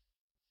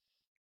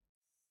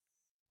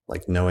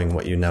 Like knowing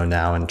what you know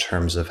now in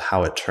terms of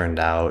how it turned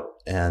out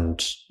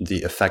and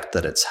the effect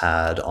that it's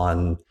had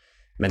on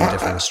many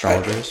different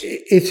astrologers?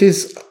 It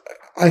is,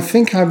 I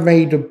think I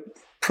made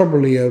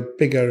probably a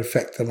bigger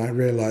effect than I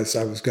realized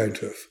I was going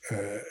to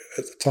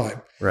at the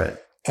time. Right.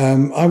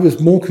 I was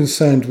more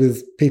concerned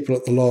with people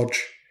at the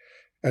lodge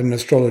and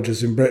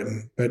astrologers in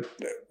Britain, but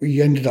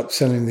we ended up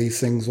selling these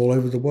things all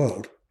over the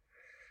world.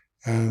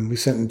 We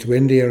sent them to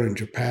India and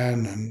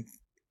Japan and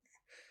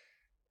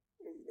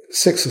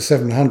 600 or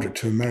 700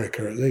 to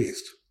America at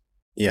least.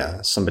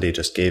 Yeah, somebody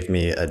just gave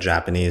me a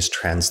Japanese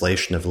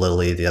translation of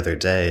Lilly the other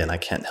day, and I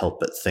can't help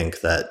but think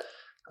that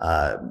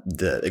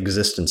the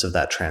existence of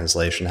that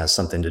translation has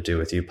something to do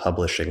with you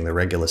publishing the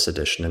Regulus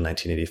edition in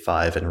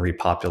 1985 and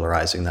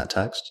repopularizing that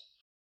text.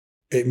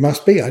 It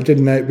must be. I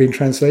didn't know it had been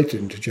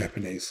translated into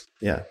Japanese.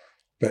 Yeah.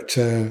 But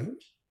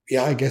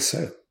yeah, I guess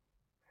so.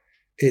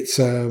 It's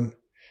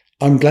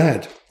I'm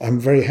glad. I'm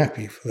very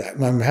happy for that.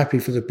 And I'm happy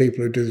for the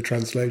people who do the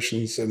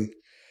translations, and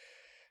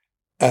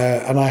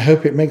I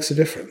hope it makes a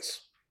difference.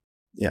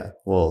 Yeah.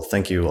 Well,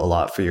 thank you a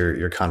lot for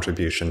your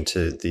contribution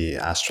to the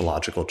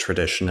astrological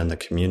tradition and the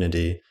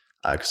community,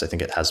 because I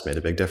think it has made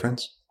a big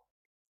difference.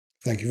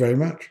 Thank you very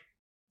much.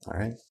 All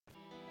right.